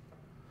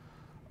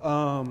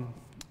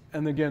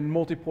 And again,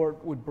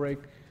 multiport would break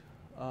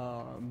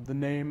the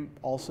name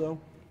also.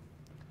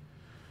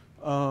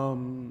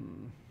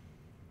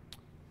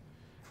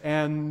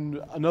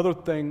 And another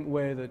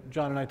way that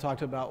John and I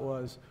talked about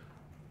was,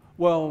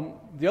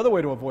 well, the other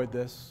way to avoid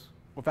this,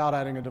 without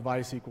adding a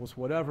device equals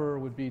whatever,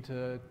 would be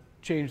to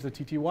change the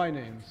TTY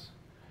names.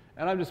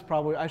 And I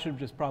should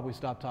just probably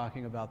stop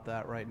talking about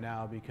that right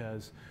now,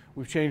 because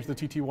we've changed the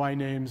TTY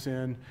names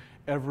in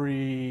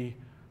every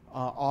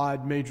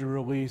odd major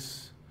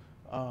release,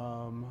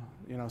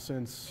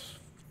 since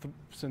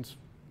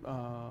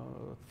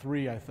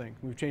 3, I think.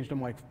 We've changed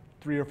them like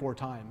 3 or 4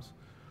 times.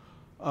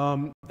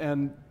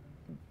 And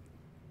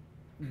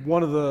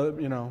one of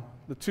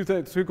the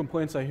two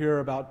complaints I hear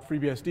about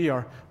FreeBSD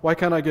are, why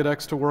can't I get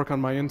X to work on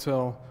my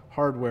Intel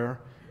hardware?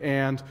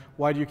 And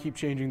why do you keep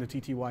changing the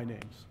TTY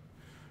names?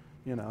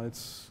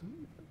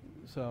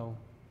 So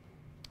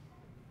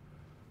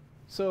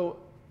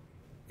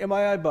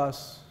MII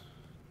bus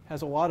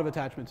has a lot of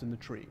attachments in the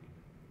tree.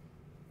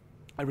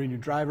 Every new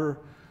driver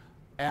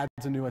adds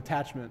a new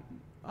attachment,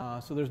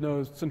 so there's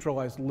no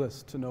centralized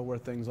list to know where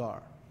things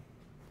are.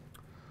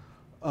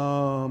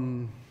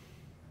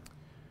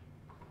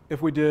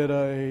 If we did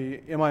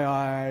a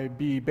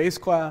MIIB base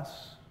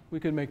class,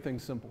 we could make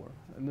things simpler.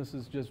 And this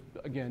is just,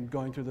 again,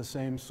 going through the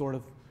same sort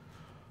of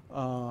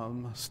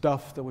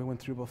stuff that we went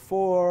through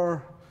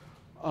before,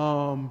 but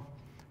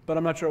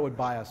I'm not sure it would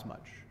buy us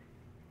much.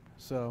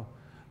 So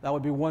That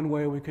would be one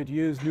way we could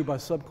use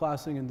Newbus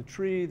subclassing in the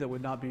tree that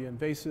would not be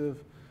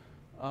invasive.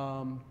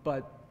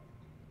 But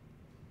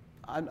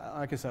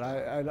like I said,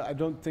 I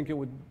don't think it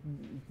would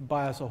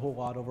buy us a whole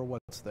lot over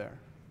what's there.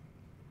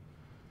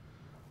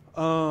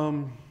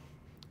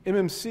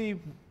 MMC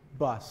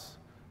bus.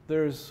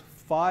 There's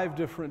 5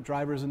 different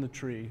drivers in the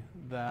tree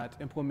that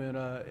implement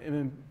a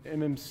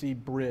MMC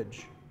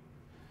bridge.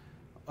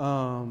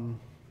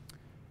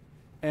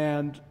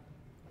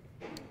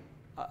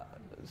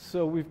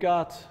 So we've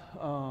got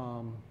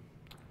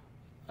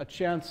a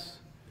chance,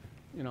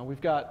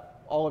 we've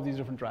got all of these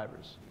different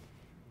drivers.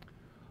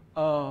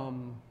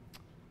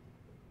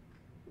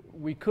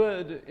 We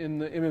could, in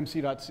the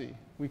mmc.c,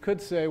 we could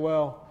say,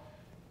 well,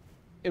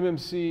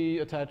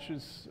 MMC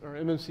attaches, or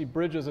MMC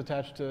bridges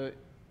attached to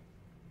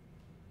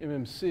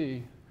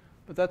MMC,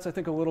 but that's, I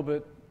think, a little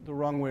bit the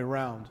wrong way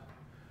around.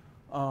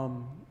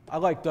 I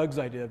like Doug's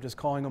idea of just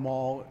calling them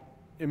all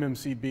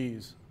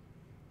MMCBs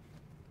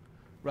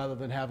rather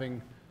than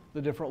having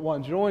the different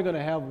ones. You're only going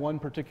to have one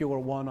particular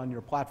one on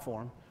your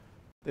platform.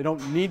 They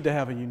don't need to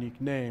have a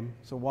unique name,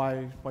 so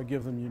why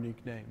give them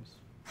unique names?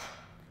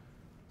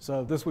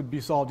 So this would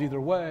be solved either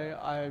way.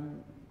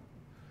 I'm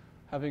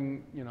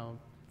having,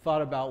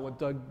 thought about what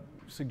Doug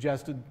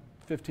suggested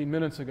 15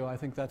 minutes ago. I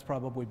think that's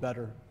probably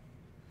better,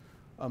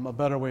 a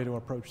better way to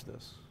approach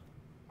this.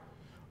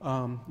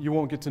 You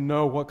won't get to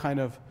know what kind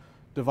of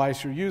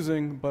device you're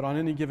using, but on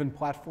any given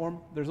platform,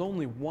 there's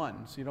only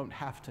one, so you don't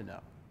have to know.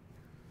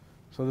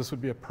 So this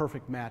would be a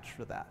perfect match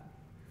for that.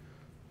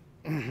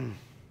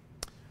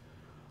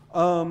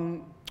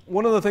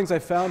 One of the things I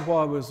found while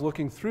I was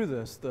looking through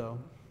this, though,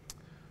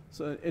 it's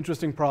an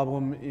interesting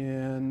problem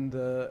in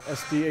the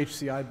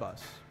SD-HCI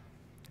bus,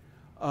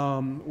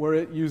 where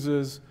it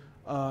uses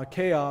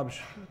KOBJ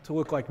to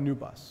look like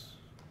Newbus,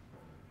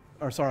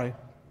 or sorry,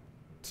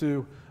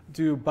 to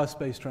do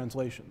bus-based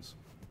translations.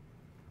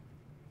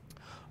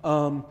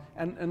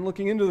 And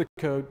looking into the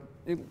code,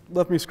 it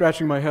left me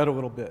scratching my head a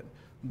little bit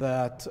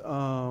that,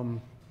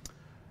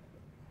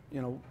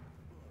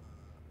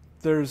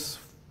 there's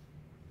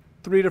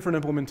 3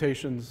 different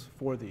implementations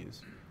for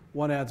these.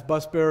 One adds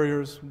bus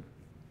barriers,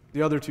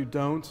 the other 2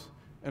 don't,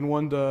 and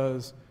one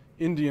does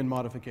Indian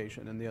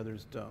modification and the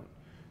others don't.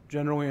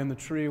 Generally in the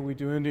tree, we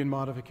do Indian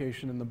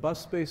modification in the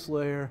bus space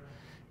layer,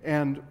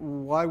 and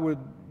why would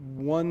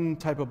one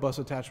type of bus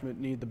attachment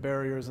need the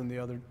barriers and the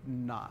other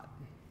not?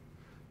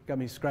 Got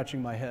me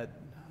scratching my head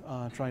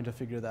trying to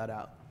figure that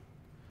out.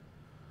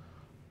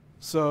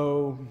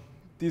 So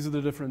these are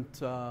the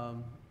different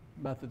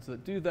methods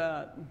that do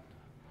that,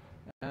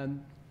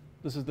 and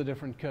this is the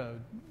different code.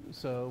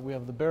 So we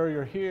have the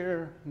barrier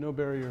here, no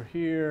barrier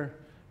here,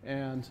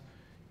 and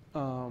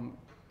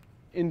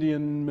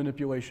Indian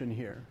manipulation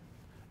here.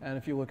 And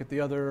if you look at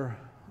the other,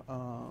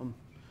 to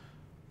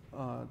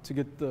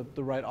get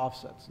the right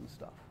offsets and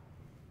stuff.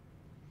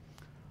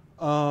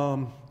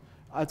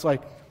 It's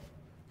like,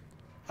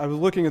 I was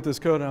looking at this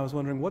code and I was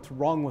wondering what's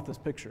wrong with this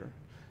picture.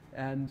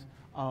 And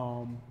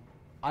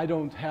I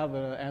don't have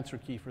an answer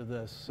key for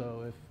this,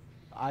 so if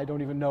I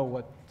don't even know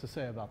what to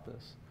say about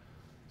this.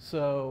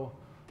 So,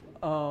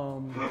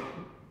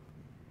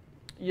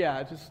 yeah,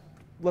 it just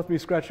left me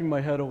scratching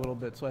my head a little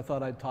bit, so I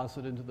thought I'd toss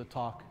it into the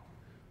talk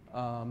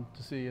to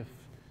see if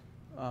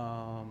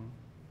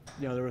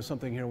there was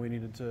something here we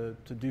needed to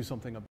do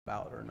something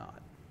about or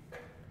not.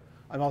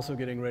 I'm also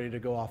getting ready to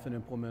go off and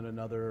implement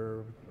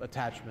another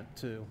attachment,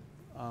 too,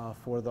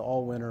 for the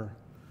all-winter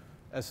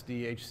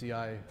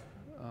SD-HCI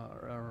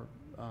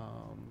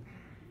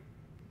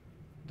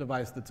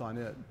device that's on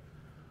it.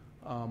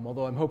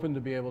 Although I'm hoping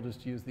to be able to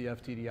just use the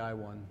FTDI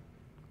one,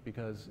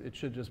 because it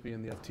should just be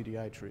in the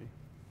FTDI tree.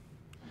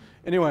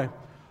 Anyway,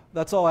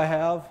 that's all I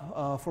have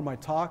for my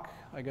talk.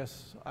 I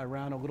guess I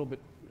ran a little bit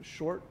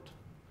short.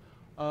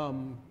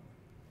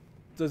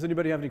 Does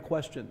anybody have any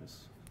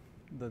questions?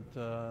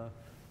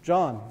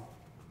 John?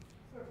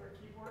 So for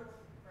keyboards,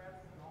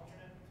 perhaps an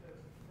alternate to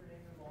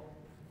rename them all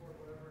to support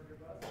whatever your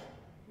bus,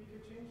 we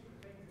could change the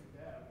things in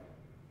dev.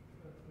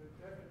 The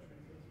dev entry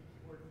takes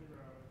keyboard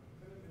 0.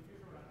 So that the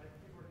user on that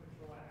keyboard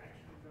control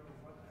actually knows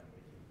what that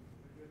is.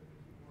 It's a good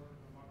keyboard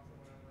or mux or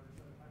whatever.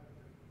 Sometimes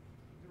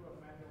do a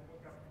manual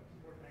lookup of the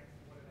keyboard next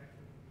to what it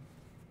actually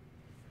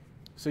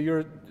means. So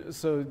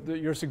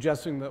you're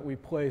suggesting that we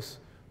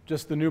place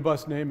just the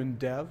Newbus name in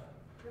dev?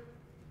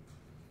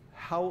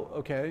 How,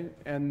 okay,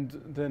 and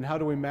then how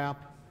do we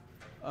map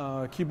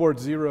keyboard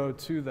 0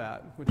 to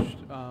that? Which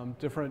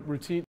different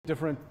routine,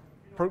 different,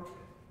 huh? It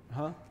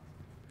doesn't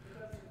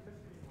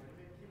exist anymore. You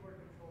make keyboard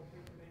control,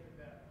 take the name of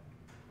dev.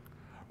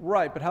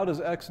 Right, but how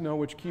does X know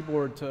which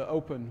keyboard to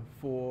open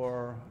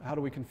for, how do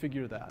we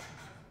configure that?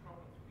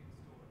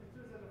 It's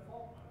just a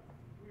default one.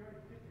 We already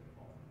picked the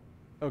default.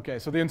 Okay,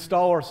 so the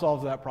installer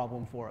solves that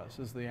problem for us,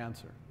 is the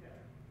answer. Yeah.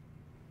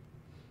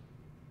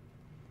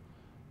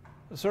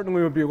 It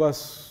certainly would be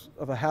less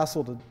of a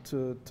hassle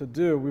to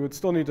do. We would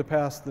still need to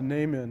pass the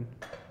name in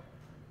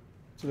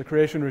to the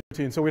creation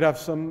routine, so we'd have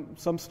some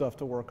stuff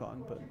to work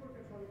on. But Keyboard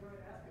control, you're going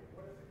to ask it,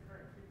 what is the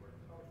current keyboard?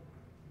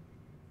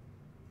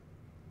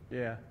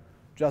 yeah,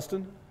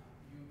 Justin?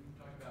 You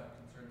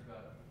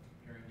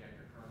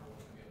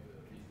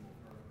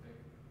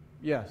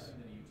Yes. Something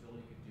that a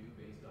utility could do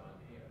based on,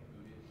 hey, I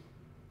booted,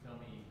 tell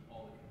me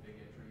all the config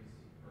entries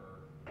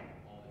for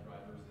all the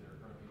drivers that are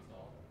currently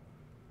installed.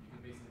 You could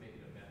basically make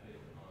it a method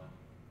on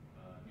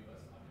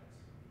Newbus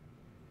objects,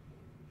 or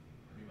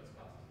Newbus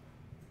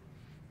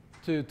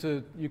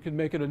classes. You could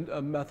make it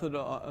a method,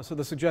 so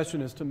the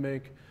suggestion is to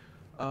make,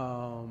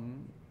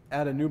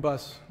 add a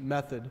Newbus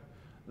method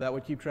that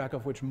would keep track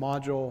of which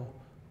module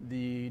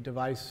the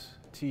device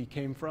T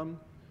came from,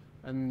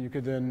 and you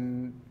could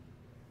then...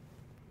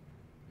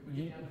 It would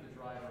hand to the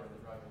driver, and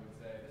the driver would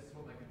say, this is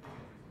what my config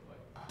entries look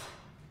like.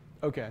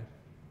 Okay. I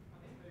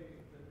think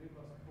the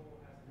Newbus core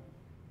has enough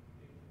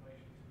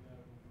information to know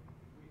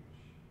which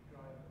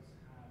drivers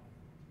have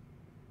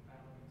bound instances. I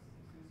don't think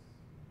you need to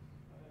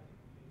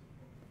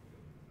probably do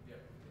it.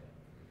 Yeah.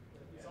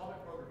 But yeah. Solve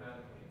it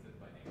programmatically instead of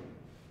by name.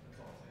 That's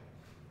all I'm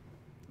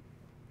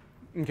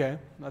saying.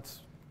 Okay, that's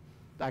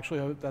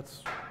actually,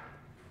 that's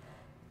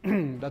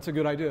that's a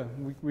good idea.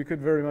 We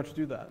could very much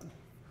do that.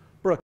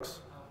 Brooks.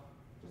 Just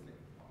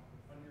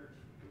on your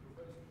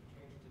proposed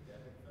change to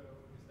devfs, is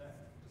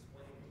that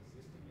displaying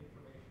existing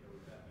information or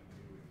would that be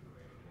new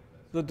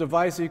information? The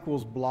device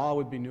equals blah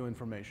would be new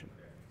information.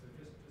 Okay. So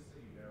just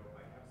so you know,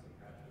 I have some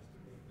patches to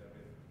make the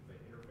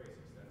interface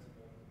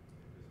extensible.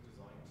 It was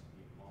designed to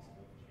be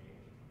impossible to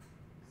change.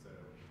 So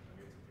I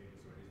made some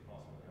changes so it is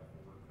possible to have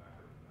forward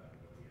factor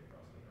compatibility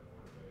across the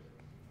kernel interface.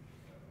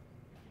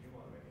 If you do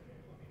want to make a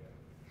change, let me know.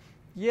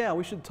 Yeah,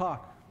 we should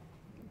talk.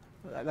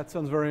 That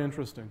sounds very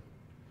interesting.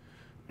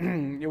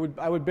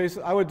 I would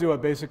do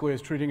it basically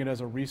as treating it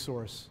as a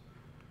resource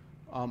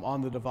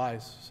on the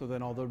device. So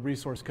then all the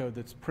resource code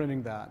that's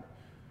printing that,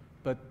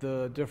 but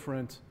the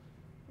different,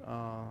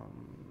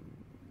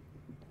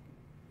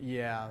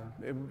 yeah,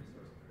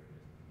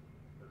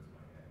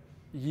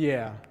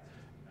 yeah.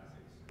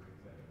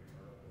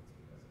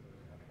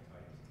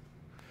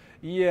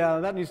 Yeah,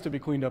 that needs to be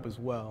cleaned up as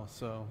well.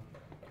 So,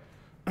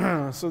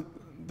 so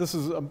this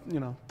is,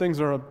 things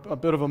are a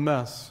bit of a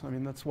mess. I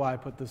mean, that's why I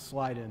put this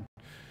slide in.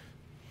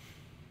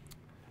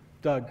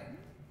 Doug. So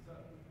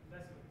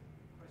less of a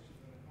question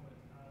than a comment.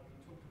 You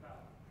talked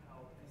about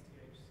how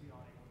SDHCI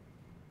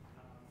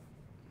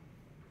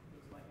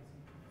looks like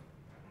it's a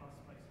bus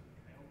space of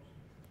chaos.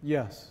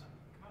 Yes.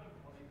 Kind of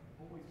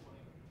always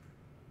wanting to,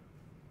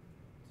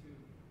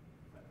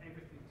 for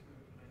everything to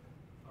implement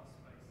bus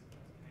space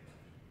as chaos.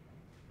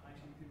 I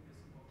actually did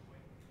this at one point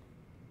in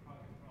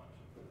private branch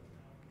of the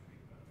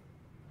tree, but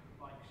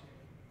bike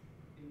share,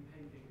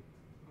 impending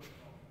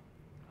protocol.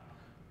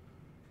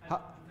 And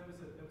there was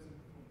a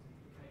performance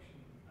implication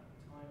at the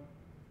time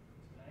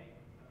today.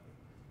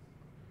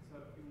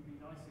 So it would be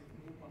nice if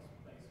all bus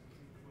space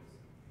was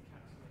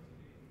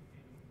encapsulated in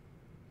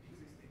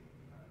existing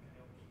chaos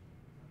mechanism.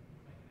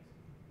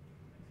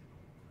 Makes it a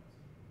lot more nice.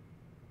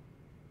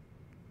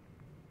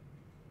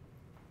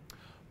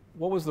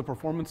 What was the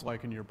performance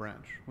like in your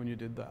branch when you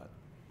did that?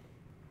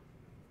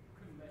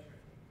 Couldn't measure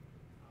it.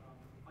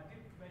 I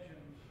did measure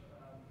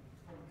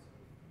performance of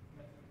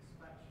method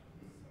dispatch.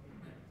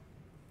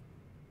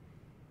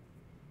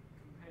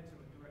 Compared to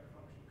a direct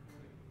function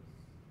calling was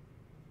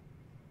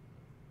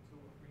 2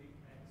 or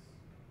 3x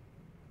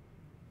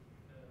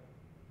the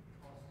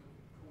cost of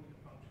calling a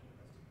function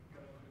as to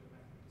go through the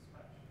method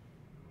dispatch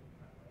calling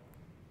it that way.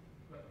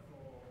 But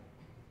for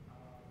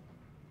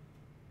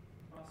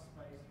bus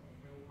space on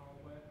real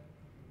hardware,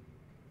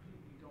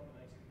 completely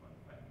dominated by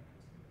the fact that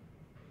it's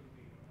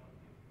PV or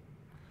output.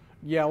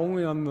 Yeah,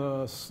 only on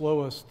the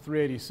slowest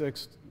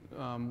 386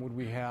 would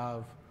we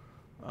have,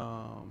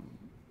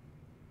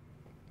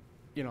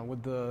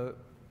 with the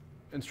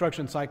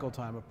instruction cycle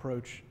time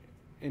approach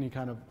any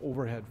kind of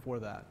overhead for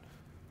that.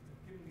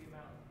 Given the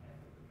amount of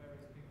effort that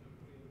various people have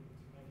put into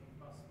making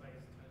bus space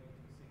turn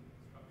into a single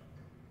instruction,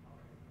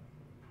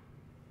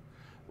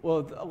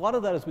 Well, a lot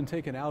of that has been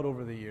taken out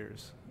over the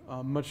years,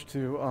 much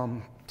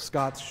to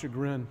Scott's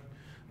chagrin.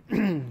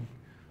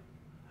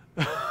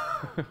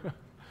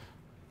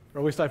 Or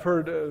at least I've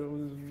heard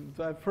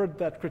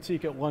that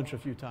critique at lunch a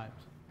few times.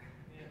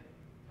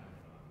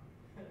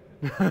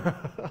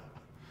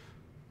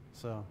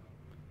 So,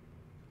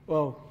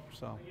 well,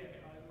 so. But yeah,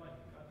 I would like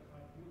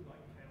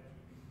chaos to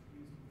be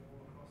used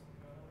more across the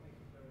kernel. I think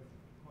there is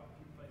quite a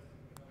few places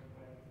in the kernel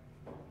where the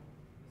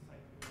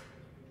same work is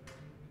being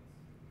done.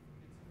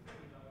 It's a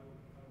pretty low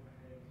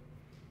overhead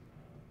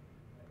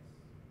place.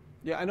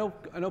 Yeah, I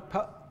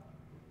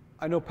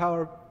know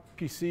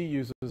PowerPC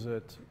uses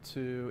it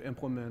to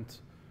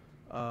implement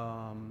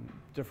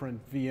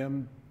different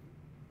VM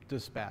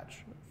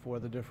dispatch for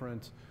the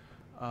different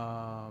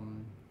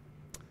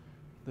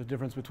the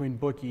difference between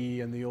Bookie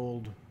and the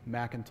old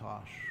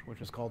Macintosh, which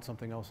is called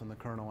something else in the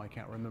kernel. I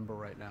can't remember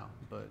right now,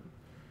 but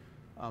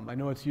I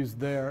know it's used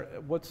there.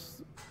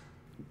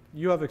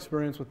 You have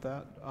experience with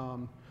that?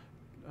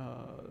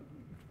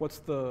 What's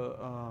the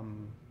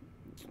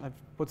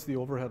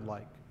overhead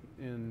like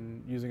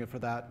in using it for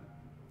that?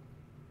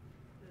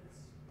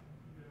 It's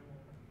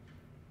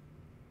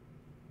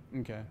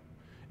minimal. Okay.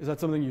 Is that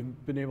something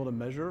you've been able to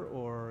measure,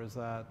 or is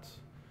that,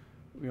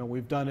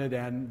 we've done it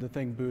and the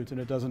thing boots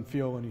and it doesn't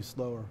feel any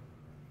slower?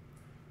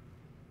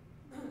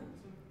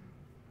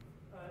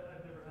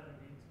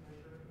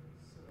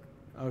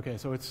 Okay,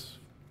 so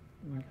it's,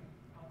 I can answer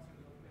a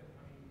little bit.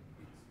 I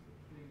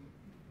mean,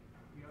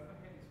 the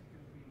overhead is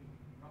going to be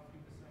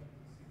roughly the same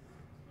as the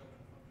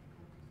virtual function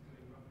call. It's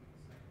doing roughly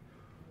the same.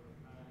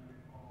 And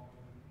on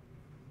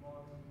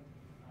modern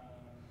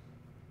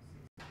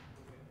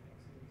 64-bit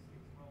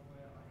x86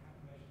 hardware, I have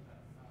measured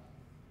that about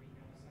 3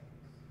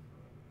 nanoseconds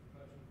for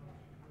virtual function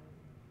call.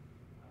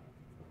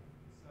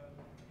 So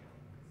yeah,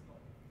 it's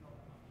not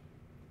that much.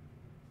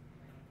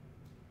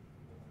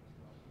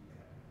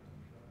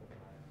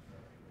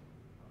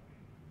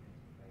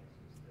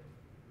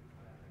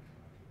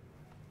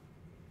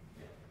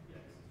 Yeah,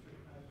 this is true.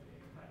 And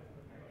in fact,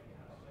 when you run the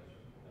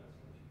calculation, that's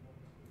what you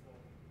want to perform.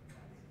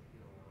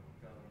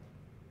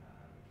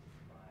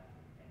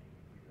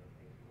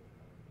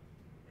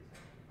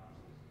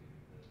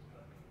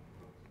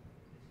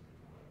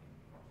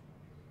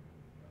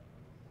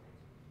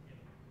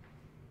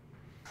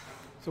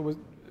 so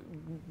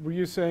were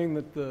you saying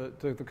that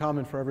the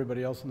comment for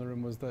everybody else in the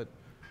room was that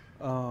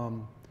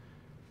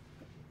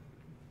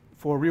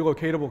for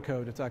relocatable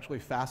code, it's actually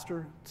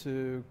faster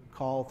to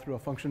call through a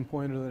function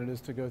pointer than it is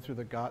to go through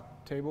the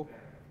GOT table?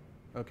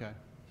 Okay.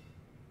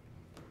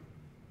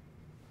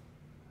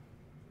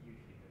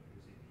 Usually because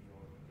if you're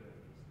doing these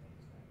things,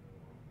 then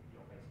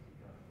you're basically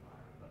going via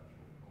a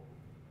virtual call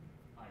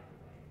either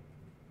way.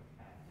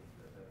 And if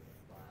you're doing it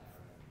via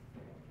a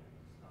object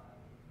style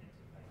interface,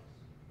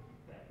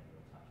 then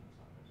you're touching something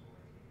that's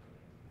already been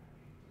linked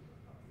to the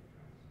public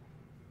address.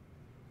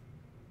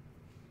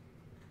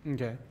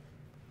 Okay.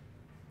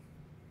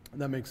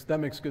 That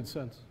makes good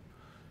sense.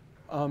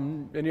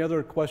 Any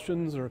other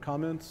questions or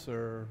comments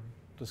or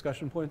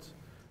discussion points?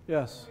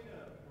 Yes.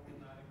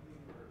 Automatically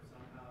or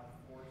somehow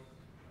force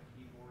a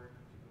keyboard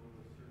to go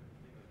to a certain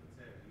thing, like let's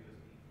say a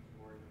USB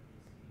keyboard,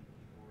 a PC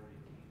keyboard, a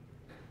key,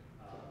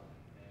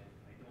 and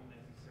I don't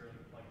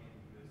necessarily plug in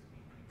USB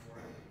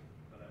keyboard,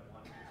 but I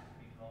want it to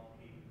be called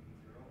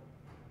KBD0,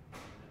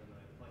 and then when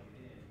I plug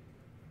it in,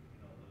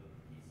 the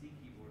PC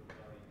keyboard was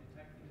already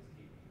detected as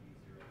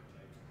KBD0,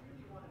 but I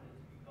really wanted it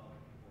to be called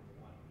keyboard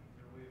 1. Is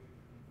there a way of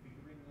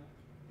configuring that?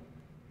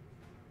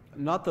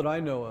 Not that I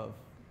know of,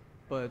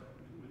 but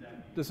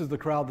this is the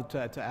crowd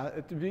that to add.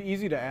 It'd be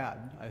easy to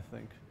add, I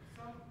think.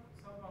 Some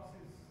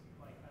buses,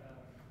 like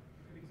a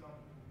good example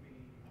would be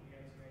the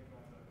A2A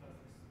driver does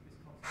this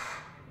concept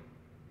of pinning.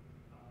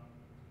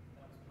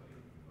 That was put in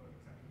for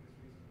exactly this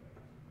reason,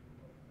 where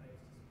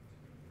it's to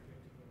be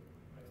predictable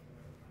based on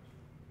error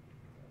matching. It's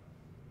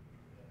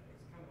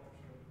kind of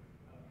optional.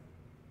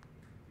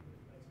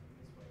 Basically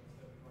this way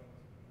instead of writing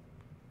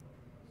not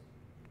the most.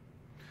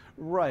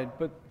 Right,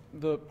 but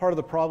the part of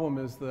the problem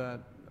is that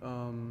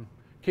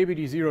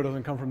KBD0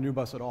 doesn't come from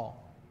Newbus at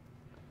all.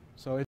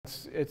 So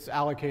it's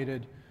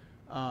allocated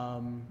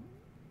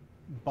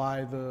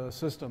by the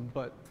system,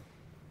 but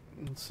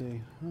let's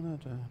see.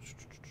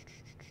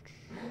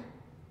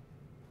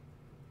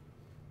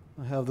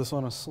 I have this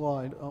on a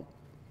slide. Oh.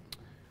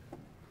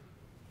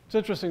 It's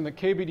interesting that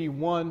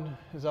KBD1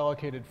 is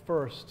allocated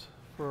first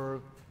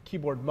for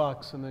keyboard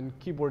mux, and then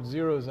keyboard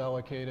 0 is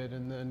allocated,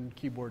 and then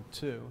keyboard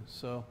 2.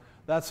 So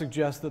that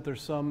suggests that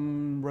there's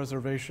some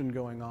reservation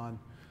going on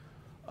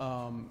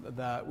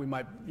that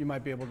you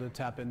might be able to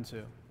tap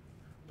into.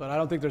 But I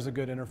don't think there's a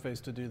good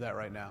interface to do that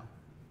right now.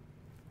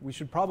 We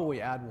should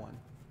probably add one.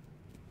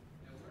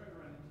 Yeah, where I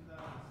run into that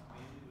is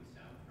mainly with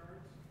sound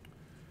cards. If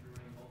you're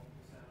running multiple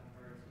sound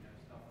cards and you have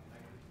stuff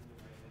connected to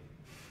them, right,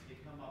 they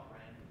come up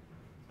randomly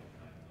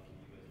sometimes on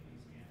the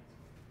USB scans.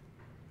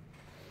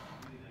 It's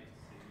really nice to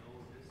say, no,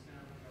 this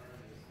sound card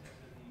is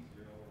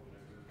SFE0 or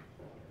whatever,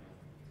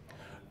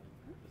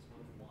 this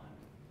one's 1.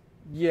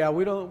 Yeah,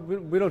 we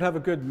don't have a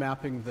good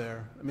mapping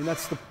there. I mean,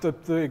 that's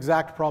the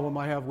exact problem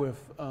I have with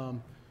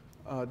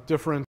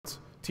different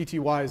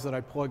TTYs that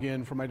I plug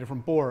in for my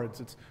different boards.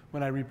 It's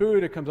when I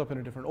reboot, it comes up in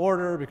a different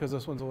order because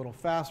this one's a little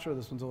faster,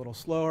 this one's a little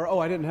slower. Oh,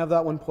 I didn't have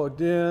that one plugged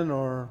in,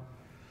 or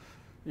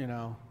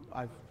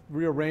I've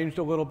rearranged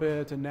a little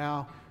bit, and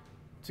now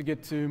to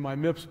get to my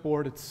MIPS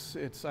board,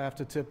 I have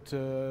to tip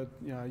to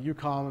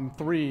Yukon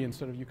 3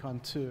 instead of Yukon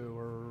 2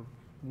 or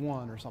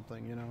 1 or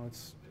something.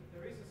 It's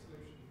There is a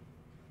solution.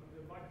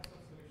 The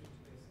Microsoft solution to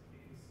this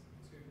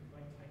is to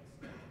maintain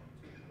state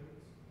between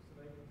boots.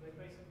 So they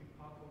basically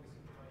park all this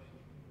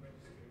information in the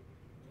registry. And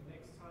the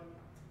next time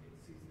it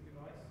sees the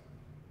device,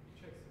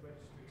 it checks the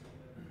registry,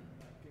 and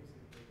that gives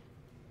it the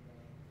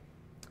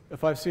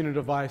if I've seen a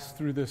device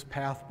through this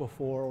path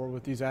before or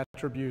with these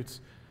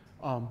attributes,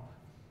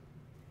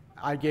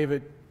 I gave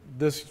it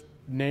this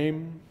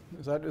name.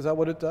 Is that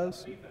what it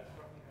does? I believe that's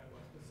roughly how it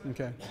works. But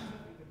Okay.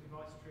 certainly the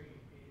device tree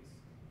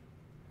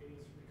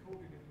is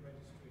recorded in the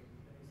registry,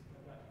 and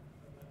that's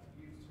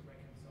used to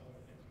reconcile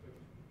the next boot.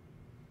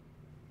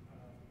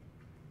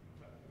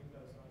 But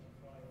Windows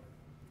 95,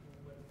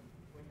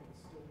 when you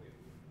installed it,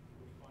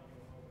 would find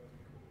your hardware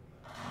recorded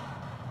that.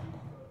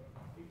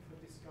 Even for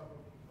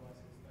discoverable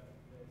devices,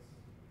 that there's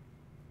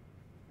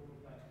all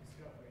of that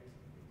discovery is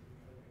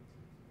encoded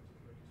into the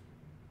registry.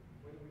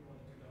 Whether we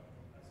want to do that or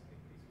not, that's a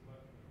big piece of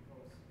work.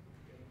 Involves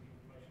getting the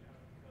information out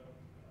of the kernel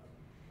and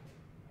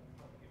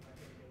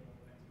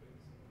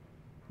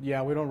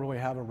Yeah, we don't really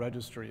have a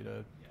registry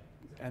to,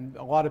 and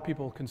a lot of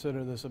people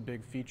consider this a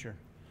big feature.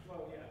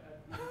 Well, yeah,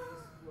 this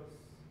was,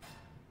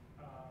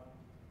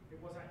 it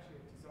was actually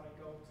a design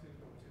goal to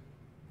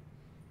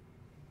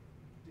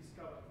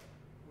discover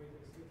with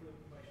as little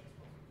information as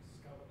possible,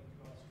 discover the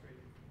device tree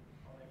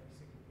on every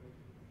single boot,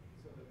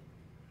 so that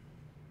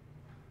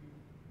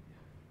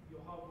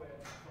your hardware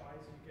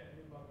dies and you get a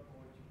new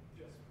motherboard,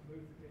 you just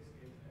move the disk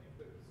in and it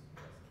boots.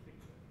 That's the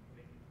feature.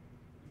 You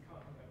can't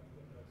do that with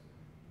Windows.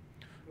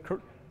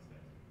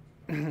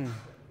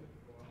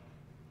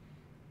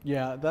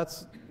 Yeah,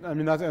 that's, I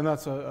mean,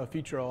 that's a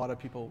feature a lot of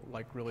people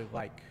really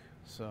like.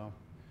 So,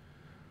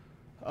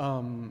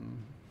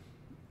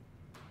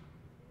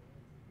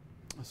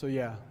 so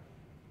yeah,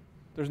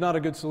 there's not a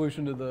good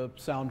solution to the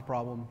sound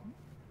problem,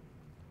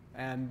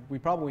 and we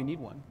probably need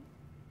one.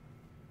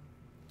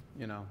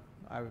 You know,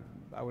 I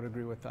would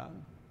agree with that.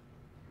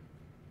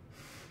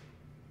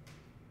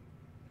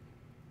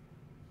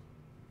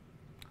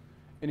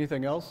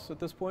 Anything else at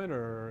this point,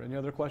 or any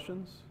other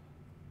questions?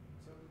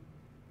 So,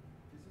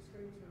 is this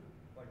going to,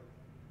 like,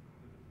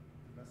 the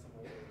mess of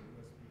all the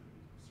USB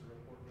serial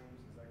port rooms,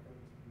 is that going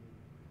to be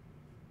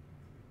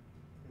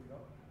cleaned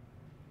up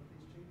with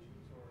these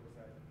changes, or is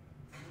that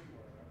new,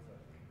 or how is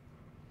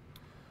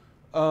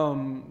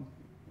that?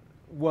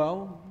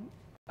 Well,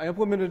 I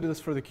implemented this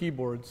for the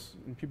keyboards,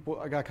 and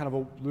I got kind of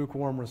a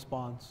lukewarm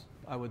response,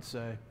 I would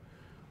say,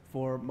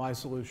 for my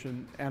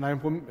solution. And I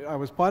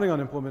was planning on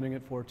implementing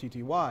it for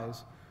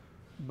TTYs,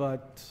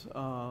 but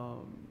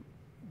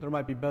there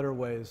might be better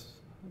ways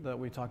that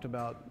we talked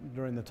about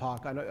during the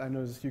talk. I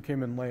noticed you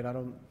came in late.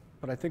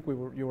 But I think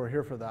you were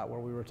here for that, where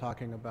we were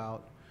talking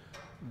about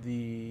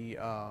the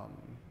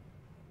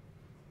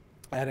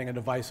adding a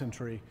device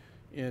entry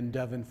in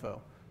devinfo,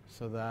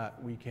 so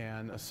that we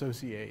can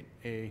associate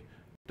a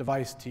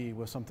device T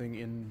with something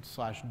in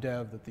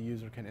 /dev that the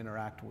user can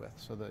interact with,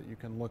 so that you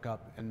can look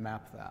up and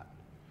map that.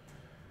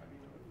 I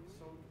mean,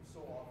 so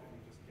often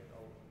you just get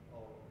a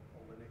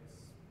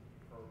Linux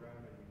program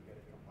and you get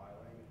it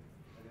compiling,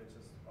 and it's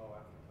just, oh, I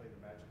have to play the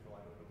magical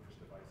I don't know which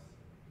device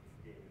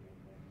game, and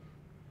then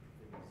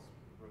things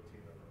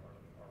rotate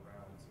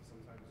around. So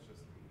sometimes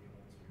just being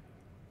able to,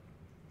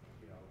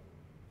 you know,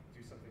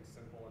 do something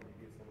simple, and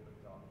maybe it's a little bit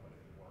dumb, but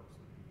it works,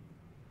 would be,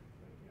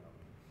 like, you know,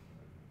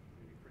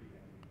 it'd be pretty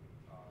handy.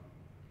 I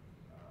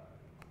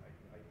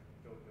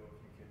don't know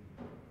if you can,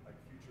 like,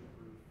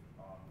 future-proof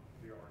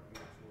your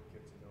Arduino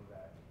toolkit to know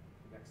that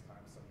next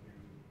time some new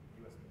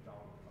USB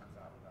dongle comes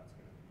out, that's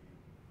going to be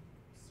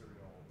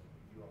serial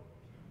ULP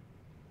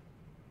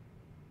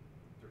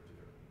dirt to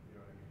dirt. You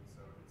know what I mean?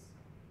 So it's,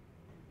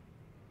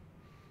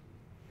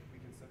 if we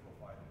can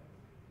simplify it,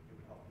 it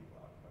would help people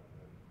out quite a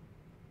bit.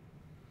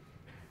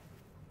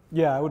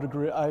 Yeah, I would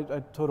agree.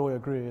 I totally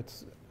agree.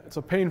 It's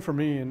a pain for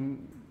me,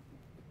 and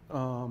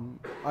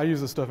I use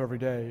this stuff every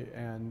day,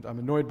 and I'm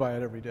annoyed by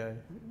it every day.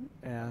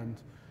 And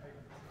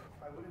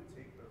I wouldn't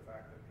take the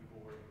fact that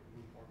people were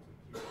lukewarm to the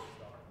keyboard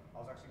stuff. I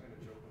was actually going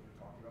to joke when we were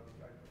talking about it.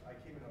 I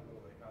came in a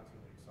little late, not too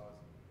late, so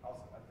I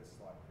was at this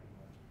slide pretty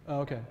much. oh,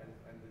 okay. And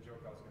the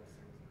joke I was going to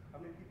say was, how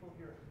many people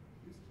here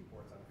use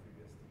keyboards on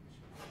FreeBSD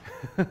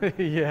machines?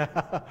 Yeah.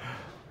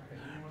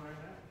 Anyone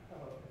right now?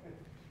 Oh,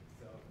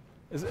 so.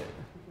 Is it?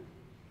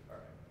 All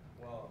right.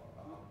 Well,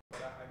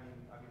 but I mean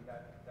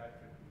that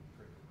could be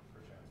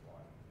perchance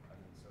why. I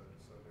mean, so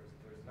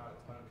there's not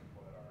a ton of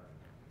people that are,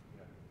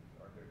 you know,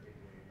 are their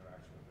day-to-day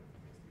interaction with the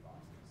FreeBSD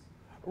boxes.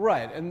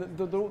 Right, and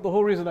the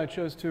whole reason I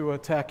chose to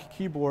attack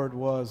keyboard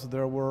was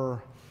there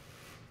were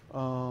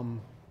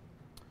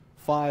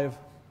five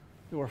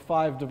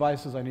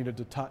devices I needed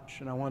to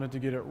touch, and I wanted to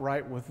get it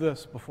right with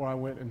this before I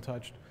went and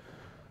touched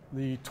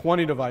the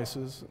 20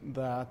 devices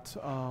that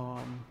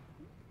are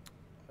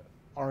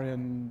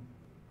in,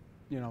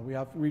 you know,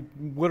 we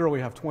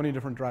literally have 20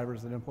 different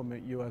drivers that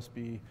implement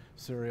USB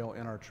serial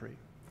in our tree.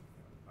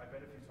 I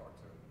bet if you talk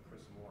to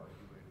Chris Moore,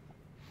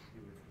 he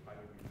would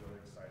either be really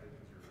excited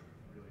because you're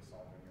really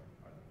solving it.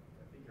 I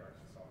think you're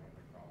actually solving a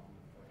big problem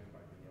for him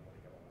by being able to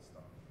get all this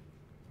stuff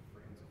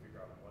for him to figure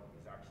out what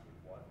is actually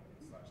what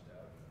in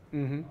 /dev.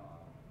 Mm-hmm.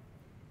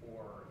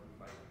 Or he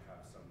might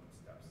have some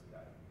steps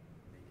that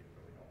make it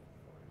really helpful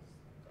for his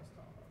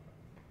desktop.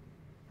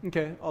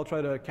 Okay, I'll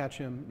try to catch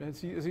him.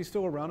 Is he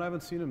still around? I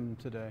haven't seen him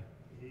today.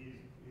 He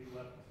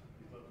left.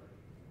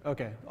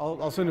 Okay,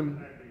 I'll send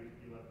him.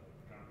 He left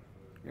the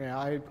conference.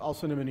 Yeah, I'll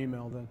send him an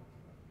email then.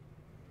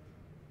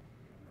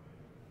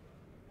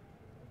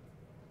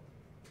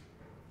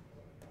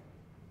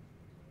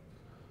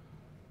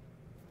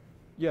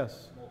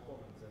 Yes. Small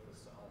comment that the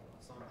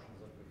assumption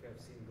that we have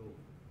single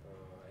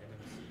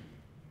MMC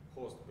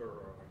host per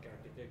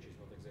architecture is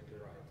not exactly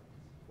right.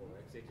 For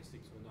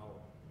x86 we now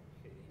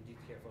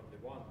indeed have only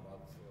one, but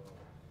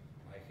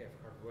I have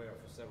hardware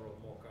for several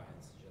more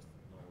kinds, just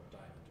no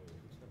time to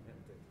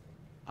implement it.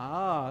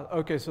 Ah,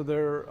 okay. So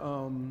they're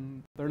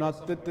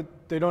not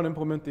they don't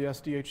implement the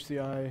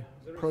SDHCI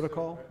There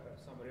protocol. is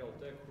some real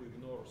tech who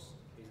ignores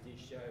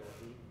SDHCI or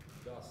who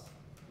does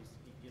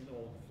his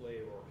own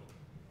flavor,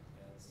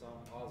 and some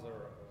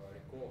other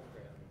Recoq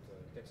and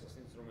Texas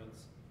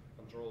Instruments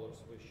controllers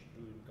which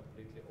do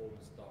completely own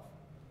stuff.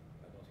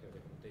 I don't have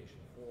documentation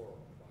for,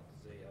 but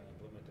they are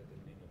implemented in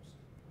Linux.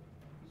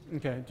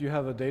 Okay, do you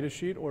have a data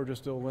sheet or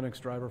just a Linux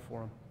driver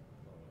for them?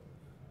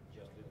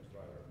 Just Linux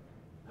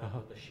driver,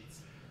 not the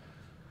sheets.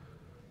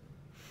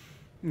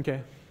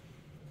 Okay.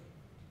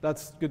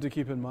 That's good to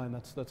keep in mind.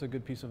 That's a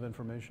good piece of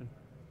information.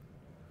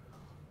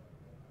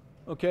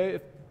 Okay,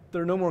 if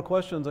there are no more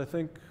questions, I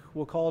think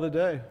we'll call it a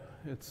day.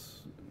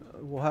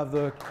 We'll have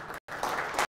the